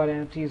crazy about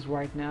NFTs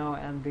right now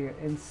and the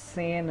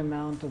insane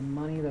amount of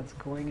money that's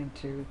going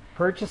into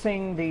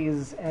purchasing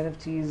these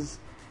NFTs,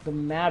 the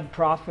mad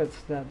profits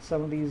that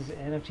some of these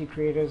NFT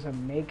creators are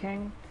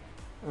making,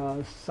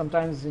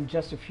 sometimes in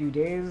just a few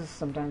days,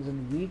 sometimes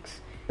in weeks.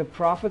 The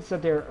profits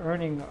that they're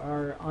earning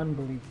are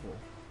unbelievable.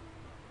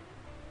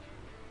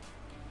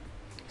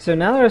 So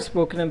now that I've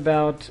spoken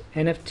about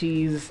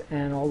NFTs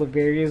and all the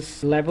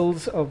various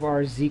levels of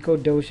our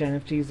Zcode Doge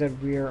NFTs that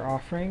we are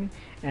offering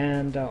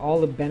and all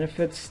the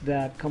benefits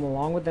that come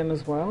along with them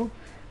as well,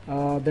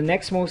 the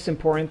next most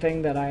important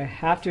thing that I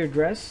have to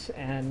address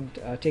and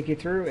take you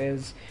through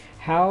is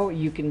how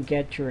you can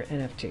get your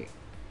NFT.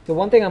 So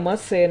one thing I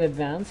must say in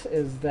advance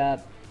is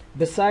that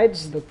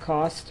besides the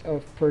cost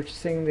of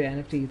purchasing the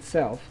NFT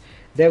itself,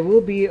 there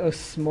will be a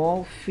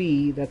small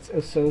fee that's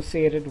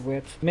associated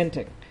with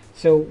minting.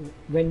 So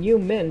when you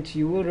mint,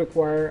 you will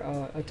require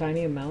a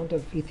tiny amount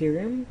of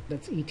Ethereum,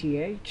 that's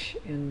ETH,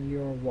 in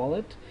your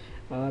wallet.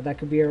 That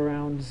could be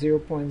around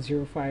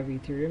 0.05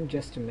 Ethereum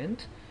just to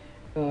mint.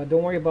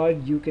 Don't worry about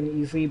it, you can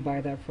easily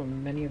buy that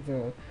from many of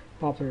the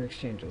popular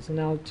exchanges,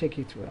 and I'll take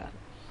you through that.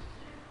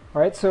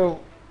 Alright, so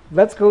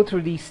let's go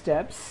through these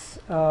steps.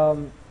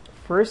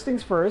 First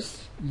things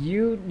first,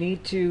 you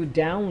need to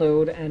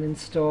download and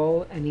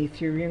install an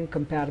Ethereum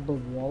compatible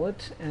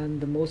wallet,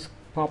 and the most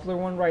popular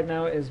one right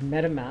now is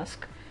MetaMask,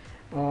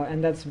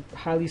 and that's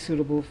highly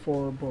suitable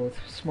for both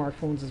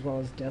smartphones as well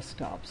as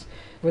desktops.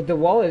 With the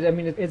wallet, I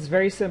mean, it's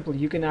very simple.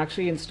 You can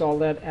actually install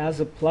that as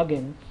a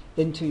plugin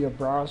into your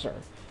browser.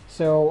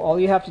 So all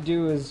you have to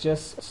do is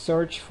just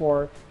search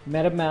for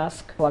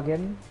MetaMask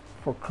plugin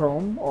for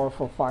Chrome or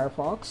for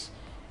Firefox,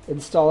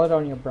 install it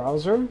on your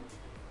browser.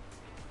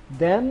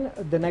 Then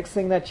the next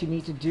thing that you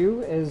need to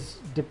do is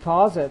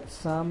deposit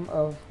some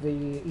of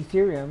the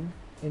Ethereum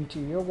into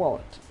your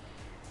wallet.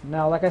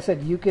 Now, like I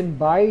said, you can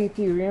buy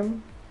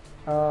Ethereum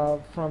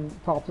from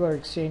popular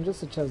exchanges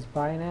such as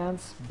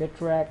Binance,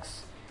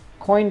 Bittrex,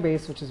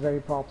 Coinbase, which is very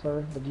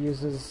popular, that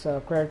uses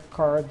credit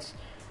cards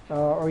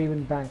or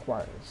even bank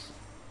wires.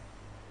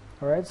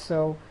 Alright,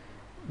 so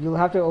you'll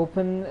have to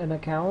open an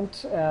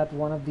account at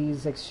one of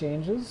these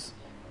exchanges,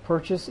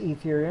 purchase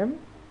Ethereum,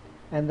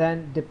 and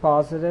then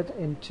deposit it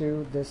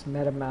into this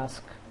MetaMask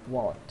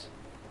wallet.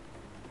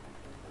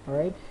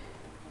 Alright,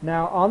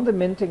 now on the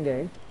minting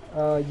day,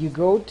 you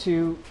go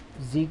to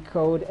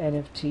Zcode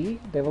NFT.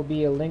 There will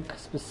be a link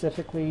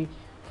specifically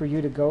for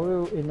you to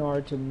go to in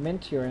order to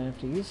mint your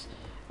NFTs.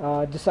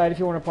 Decide if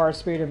you want to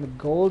participate in the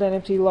gold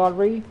NFT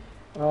lottery.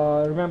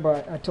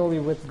 Remember, I told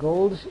you with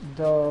gold,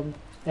 the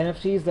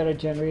NFTs that are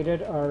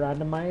generated are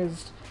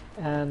randomized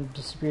and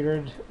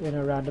distributed in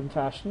a random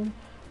fashion,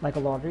 like a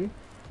lottery.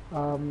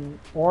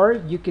 Or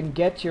you can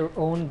get your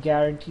own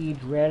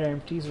guaranteed rare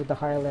NFTs with the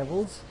higher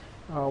levels,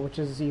 which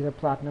is either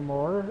platinum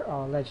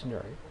or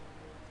legendary.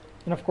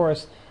 And of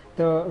course,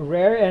 the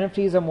rare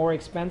NFTs are more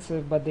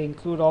expensive, but they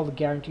include all the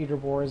guaranteed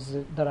rewards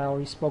that I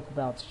already spoke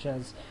about, such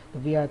as the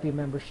VIP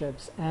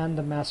memberships and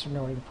the master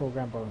notary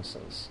program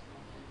bonuses.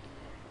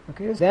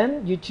 Okay,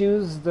 then you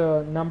choose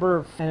the number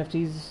of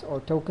NFTs or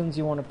tokens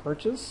you want to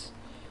purchase.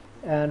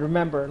 And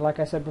remember, like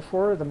I said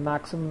before, the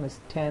maximum is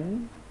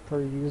 10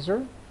 per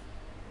user.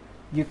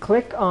 You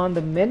click on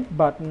the mint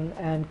button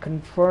and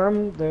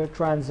confirm the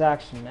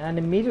transaction, and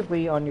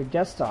immediately on your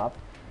desktop,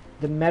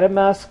 the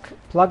MetaMask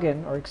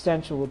plugin or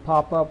extension will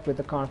pop up with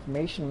a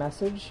confirmation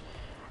message.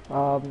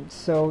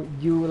 So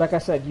you, like I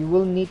said, you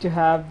will need to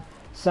have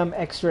some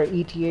extra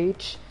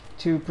ETH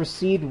to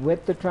proceed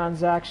with the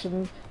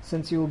transaction,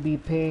 since you will be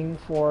paying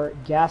for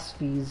gas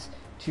fees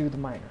to the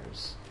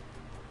miners.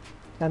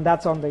 And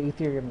that's on the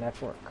Ethereum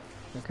network.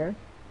 Okay.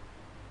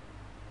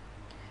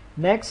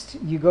 Next,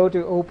 you go to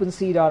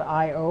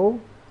OpenSea.io,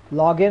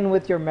 log in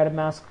with your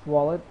MetaMask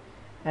wallet,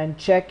 and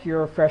check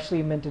your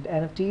freshly minted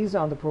NFTs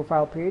on the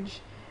profile page.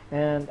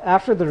 And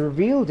after the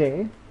reveal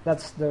day,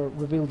 that's the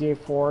reveal day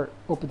for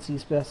OpenSea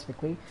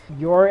specifically,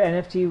 your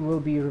NFT will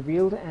be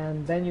revealed,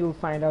 and then you'll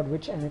find out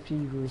which NFT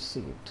you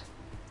received.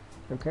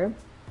 Okay.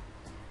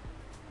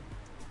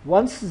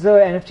 Once the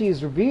NFT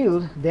is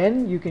revealed,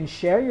 then you can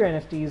share your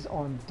NFTs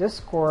on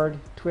Discord,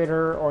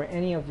 Twitter, or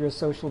any of your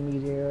social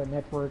media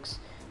networks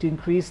to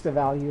increase the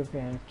value of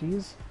your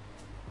NFTs.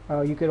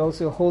 You could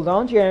also hold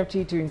on to your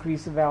NFT to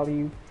increase the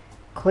value,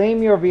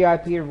 claim your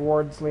VIP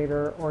rewards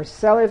later, or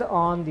sell it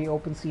on the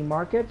OpenSea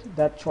market.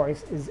 That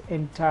choice is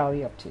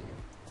entirely up to you.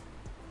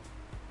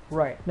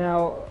 Right,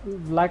 now,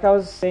 like I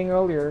was saying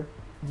earlier,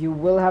 you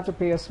will have to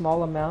pay a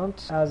small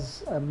amount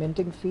as a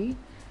minting fee,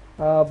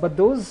 but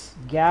those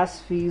gas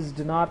fees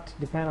do not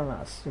depend on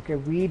us. Okay,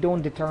 we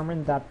don't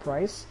determine that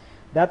price.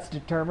 That's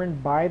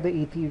determined by the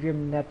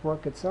Ethereum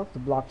network itself, the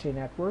blockchain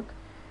network.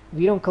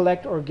 We don't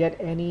collect or get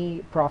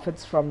any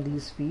profits from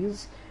these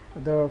fees.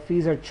 The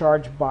fees are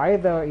charged by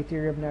the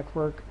Ethereum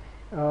network.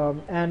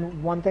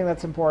 And one thing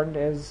that's important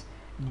is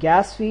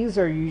gas fees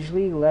are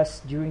usually less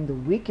during the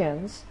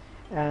weekends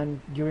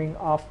and during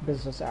off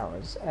business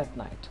hours at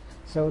night.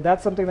 So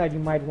that's something that you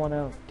might want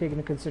to take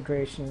into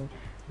consideration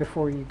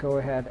before you go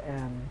ahead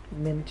and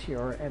mint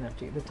your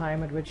NFT. The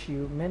time at which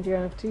you mint your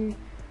NFT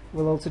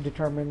will also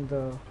determine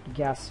the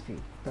gas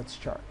fee that's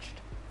charged.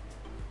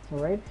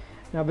 Alright,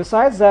 now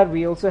besides that,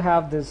 we also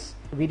have this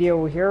video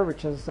over here,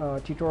 which is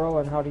a tutorial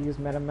on how to use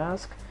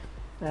MetaMask,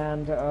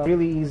 and a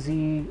really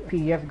easy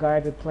PDF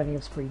guide with plenty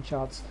of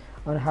screenshots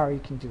on how you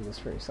can do this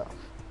for yourself.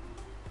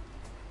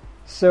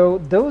 So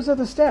those are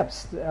the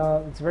steps.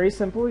 It's very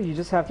simple. You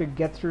just have to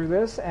get through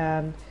this,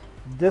 and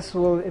this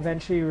will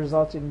eventually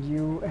result in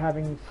you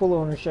having full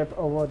ownership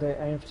over the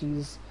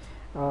NFTs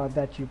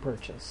that you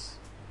purchase.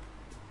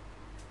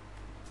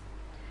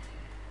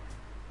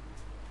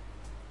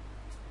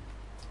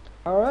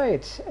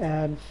 Alright,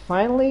 and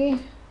finally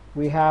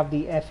we have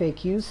the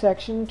FAQ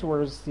section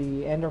towards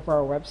the end of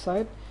our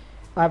website.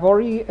 I've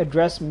already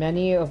addressed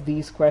many of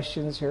these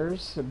questions here,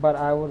 but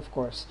I would of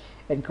course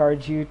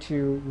encourage you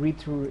to read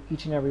through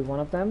each and every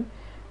one of them.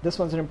 This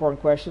one's an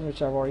important question,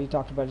 which I've already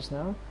talked about just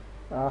now.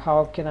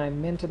 How can I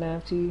mint an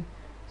NFT?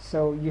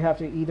 So you have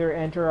to either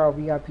enter our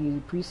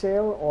VIP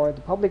pre-sale or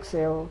the public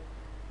sale.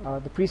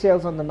 The pre-sale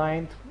is on the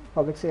 9th,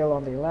 public sale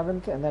on the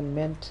 11th, and then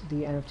mint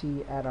the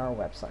NFT at our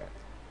website.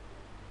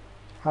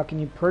 How can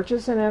you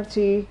purchase an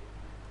NFT?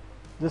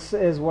 This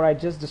is what I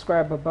just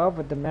described above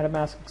with the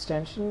MetaMask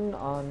extension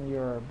on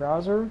your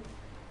browser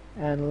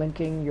and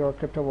linking your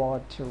crypto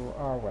wallet to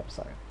our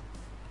website.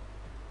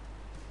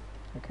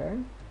 Okay.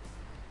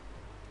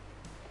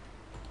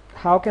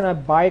 How can I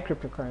buy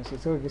cryptocurrency?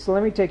 So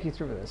let me take you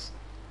through this.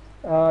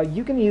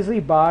 You can easily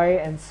buy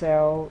and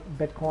sell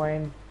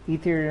Bitcoin,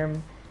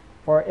 Ethereum,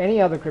 or any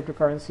other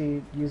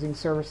cryptocurrency using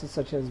services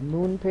such as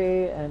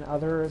MoonPay and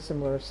other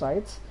similar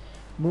sites.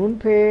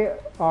 MoonPay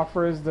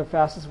offers the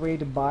fastest way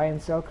to buy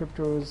and sell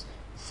cryptos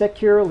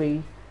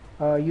securely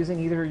using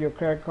either your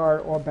credit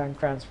card or bank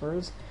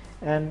transfers,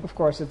 and of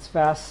course it's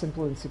fast,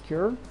 simple, and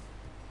secure.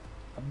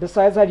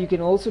 Besides that, you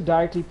can also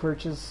directly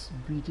purchase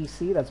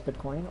BTC, that's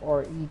Bitcoin,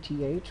 or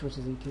ETH, which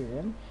is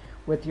Ethereum,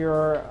 with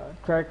your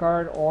credit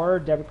card or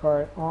debit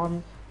card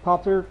on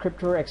popular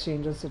crypto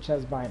exchanges such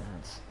as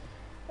Binance.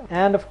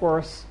 And of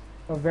course,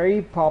 a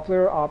very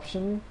popular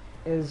option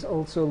is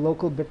also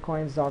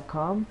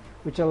localbitcoins.com,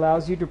 which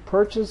allows you to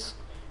purchase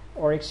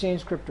or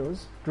exchange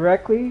cryptos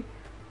directly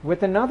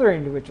with another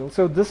individual.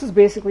 So this is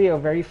basically a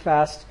very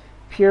fast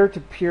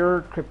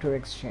peer-to-peer crypto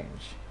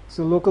exchange.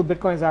 So local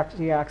Bitcoins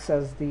actually acts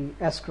as the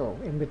escrow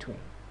in between.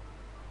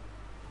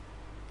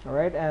 All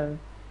right, and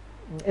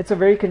it's a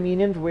very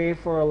convenient way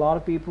for a lot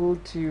of people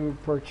to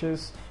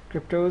purchase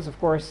cryptos. Of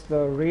course,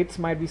 the rates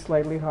might be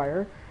slightly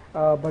higher,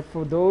 but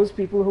for those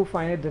people who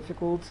find it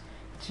difficult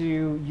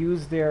to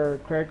use their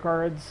credit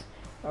cards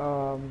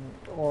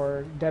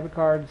or debit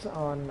cards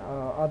on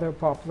other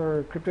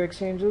popular crypto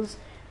exchanges,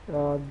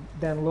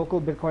 then local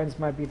Bitcoins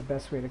might be the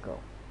best way to go.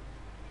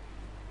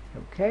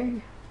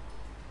 Okay,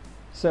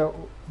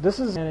 so this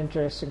is an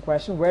interesting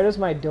question. Where does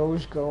my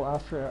Doge go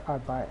after I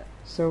buy it?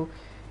 So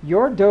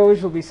your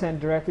Doge will be sent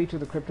directly to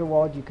the crypto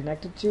wallet you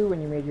connected to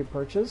when you made your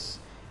purchase,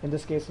 in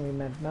this case on your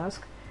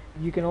MetaMask.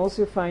 You can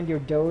also find your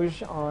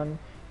Doge on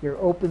your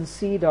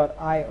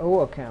OpenSea.io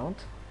account.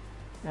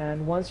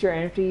 And once your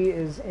NFT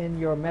is in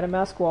your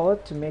MetaMask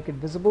wallet, to make it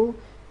visible,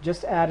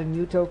 just add a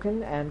new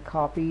token and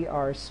copy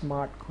our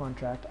smart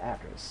contract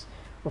address.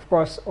 Of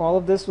course, all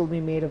of this will be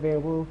made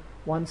available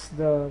once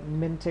the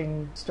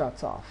minting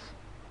starts off.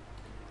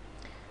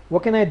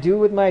 What can I do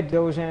with my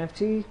Doge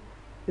NFT?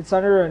 It's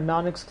under a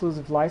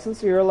non-exclusive license,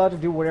 so you're allowed to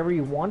do whatever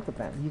you want with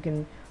them. You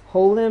can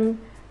hold them,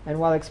 and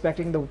while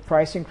expecting the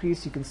price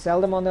increase, you can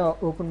sell them on the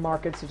open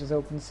market, such as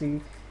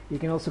OpenSea. You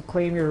can also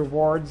claim your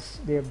rewards.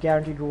 They have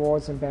guaranteed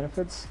rewards and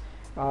benefits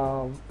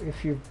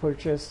if you've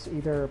purchased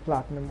either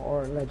platinum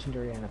or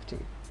legendary NFT.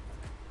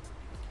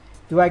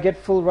 Do I get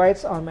full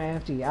rights on my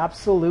NFT?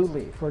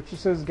 Absolutely.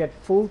 Purchasers get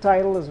full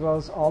title as well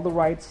as all the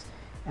rights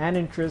and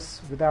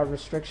interests without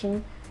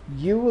restriction.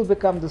 You will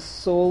become the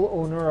sole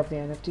owner of the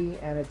NFT,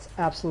 and it's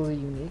absolutely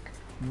unique,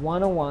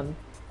 one-on-one,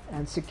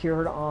 and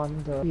secured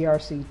on the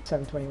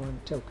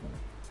ERC-721 token.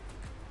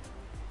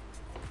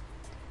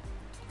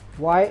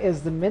 Why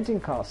is the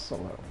minting cost so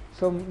low?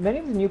 So many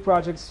of the new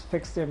projects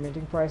fix their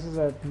minting prices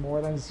at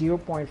more than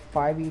 0.5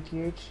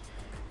 ETH.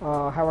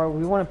 However,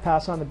 we want to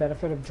pass on the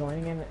benefit of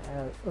joining in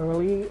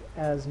early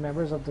as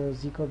members of the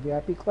Zcode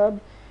VIP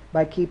club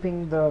by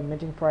keeping the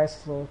minting price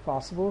as low as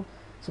possible.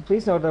 So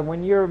please note that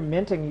when you're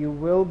minting, you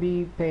will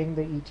be paying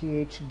the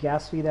ETH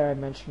gas fee that I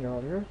mentioned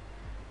earlier.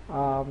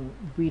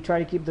 We try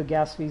to keep the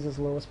gas fees as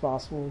low as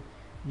possible,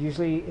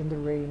 usually in the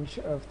range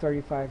of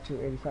 $35 to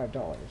 $85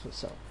 or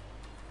so.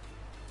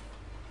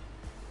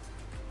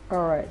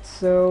 Alright,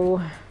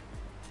 so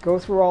go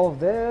through all of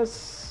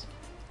this.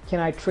 Can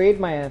I trade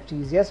my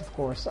NFTs? Yes, of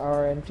course.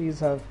 Our NFTs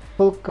have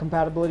full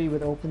compatibility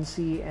with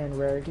OpenSea and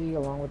Rarity,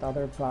 along with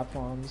other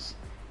platforms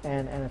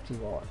and NFT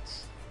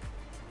wallets.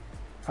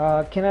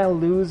 Can I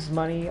lose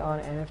money on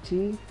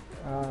NFT?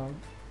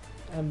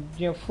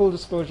 And full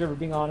disclosure, we're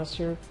being honest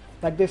here.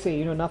 Like they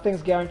say,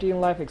 nothing's guaranteed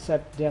in life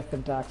except death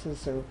and taxes.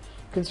 So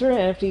consider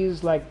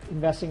NFTs like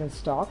investing in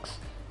stocks.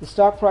 The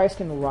stock price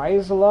can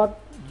rise a lot.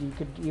 You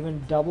could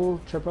even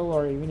double, triple,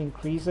 or even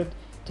increase it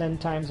 10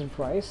 times in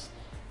price.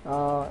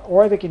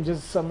 Or they can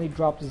just suddenly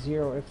drop to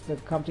zero if the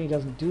company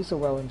doesn't do so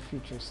well in the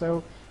future.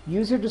 So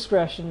use your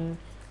discretion,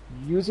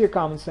 use your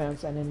common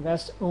sense, and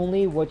invest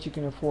only what you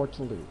can afford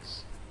to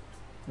lose.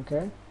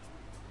 Okay?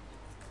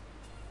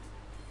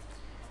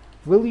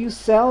 Will you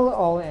sell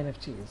all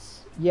NFTs?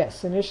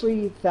 Yes,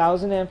 initially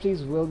 1,000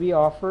 NFTs will be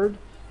offered,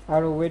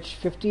 out of which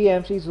 50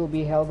 NFTs will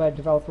be held by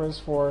developers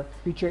for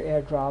future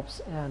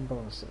airdrops and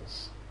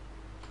bonuses.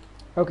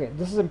 Okay,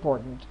 this is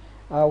important.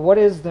 What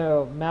is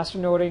the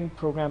masternoding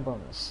program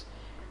bonus?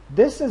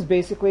 This is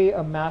basically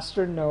a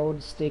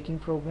masternode staking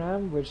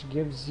program which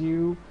gives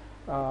you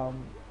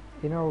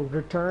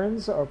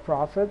returns or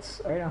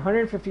profits,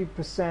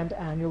 150%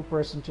 annual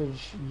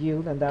percentage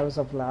yield, and that was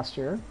of last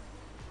year.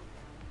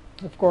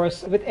 Of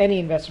course, with any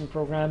investment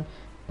program,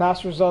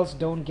 past results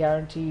don't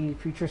guarantee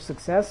future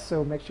success,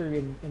 so make sure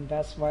you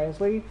invest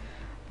wisely.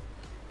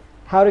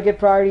 How to get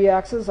priority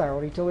access? I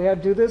already told you how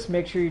to do this.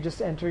 Make sure you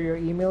just enter your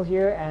email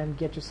here and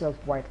get yourself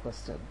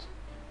whitelisted.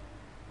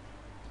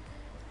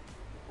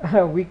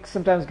 We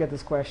sometimes get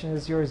this question,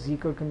 is your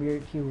Zcode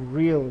community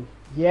real?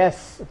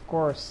 Yes, of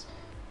course,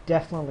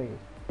 definitely.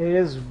 It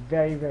is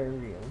very, very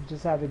real. You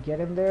just have to get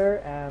in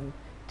there and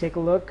take a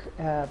look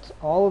at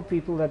all the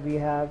people that we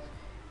have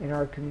in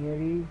our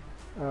community.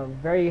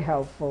 Very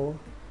helpful.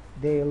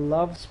 They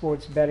love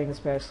sports betting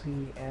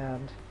especially,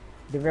 and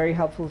they're very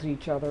helpful to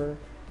each other.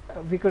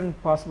 We couldn't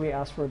possibly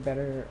ask for a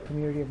better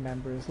community of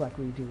members like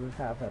we do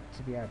have at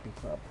the VIP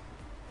Club.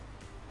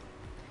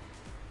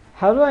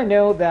 How do I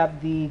know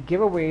that the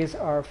giveaways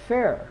are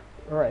fair?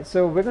 Alright,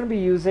 so we're going to be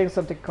using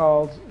something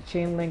called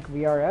Chainlink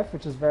VRF,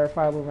 which is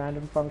verifiable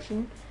random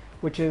function,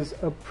 which is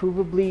a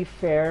provably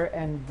fair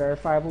and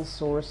verifiable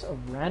source of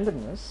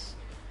randomness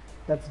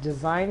that's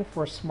designed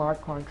for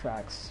smart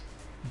contracts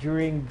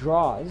during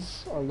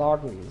draws or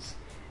lotteries,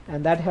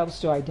 and that helps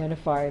to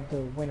identify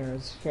the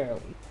winners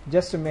fairly,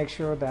 just to make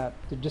sure that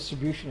the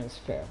distribution is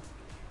fair.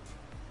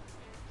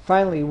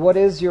 Finally, what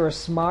is your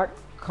smart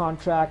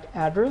contract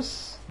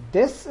address?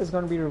 This is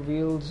going to be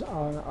revealed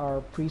on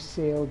our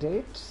pre-sale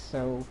date,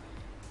 so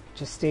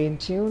just stay in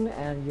tune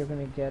and you're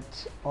going to get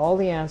all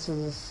the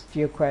answers to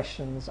your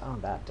questions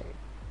on that date.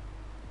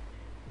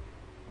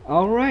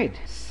 Alright,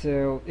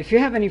 so if you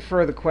have any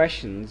further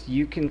questions,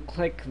 you can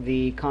click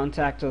the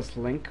Contact Us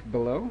link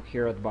below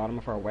here at the bottom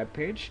of our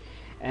webpage,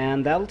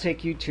 and that'll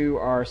take you to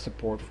our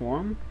support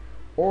form,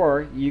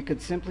 or you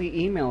could simply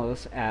email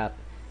us at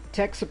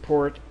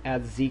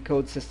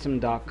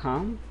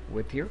techsupport@zcodesystem.com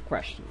with your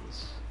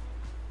questions.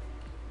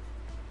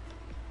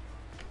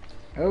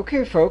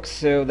 Okay folks,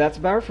 so that's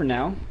about it for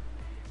now.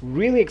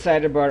 Really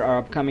excited about our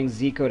upcoming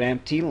Zcode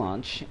NFT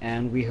launch,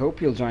 and we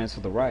hope you'll join us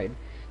for the ride.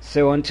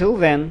 So until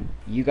then,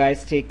 you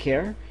guys take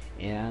care,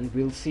 and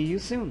we'll see you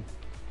soon.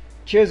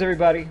 Cheers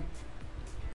everybody!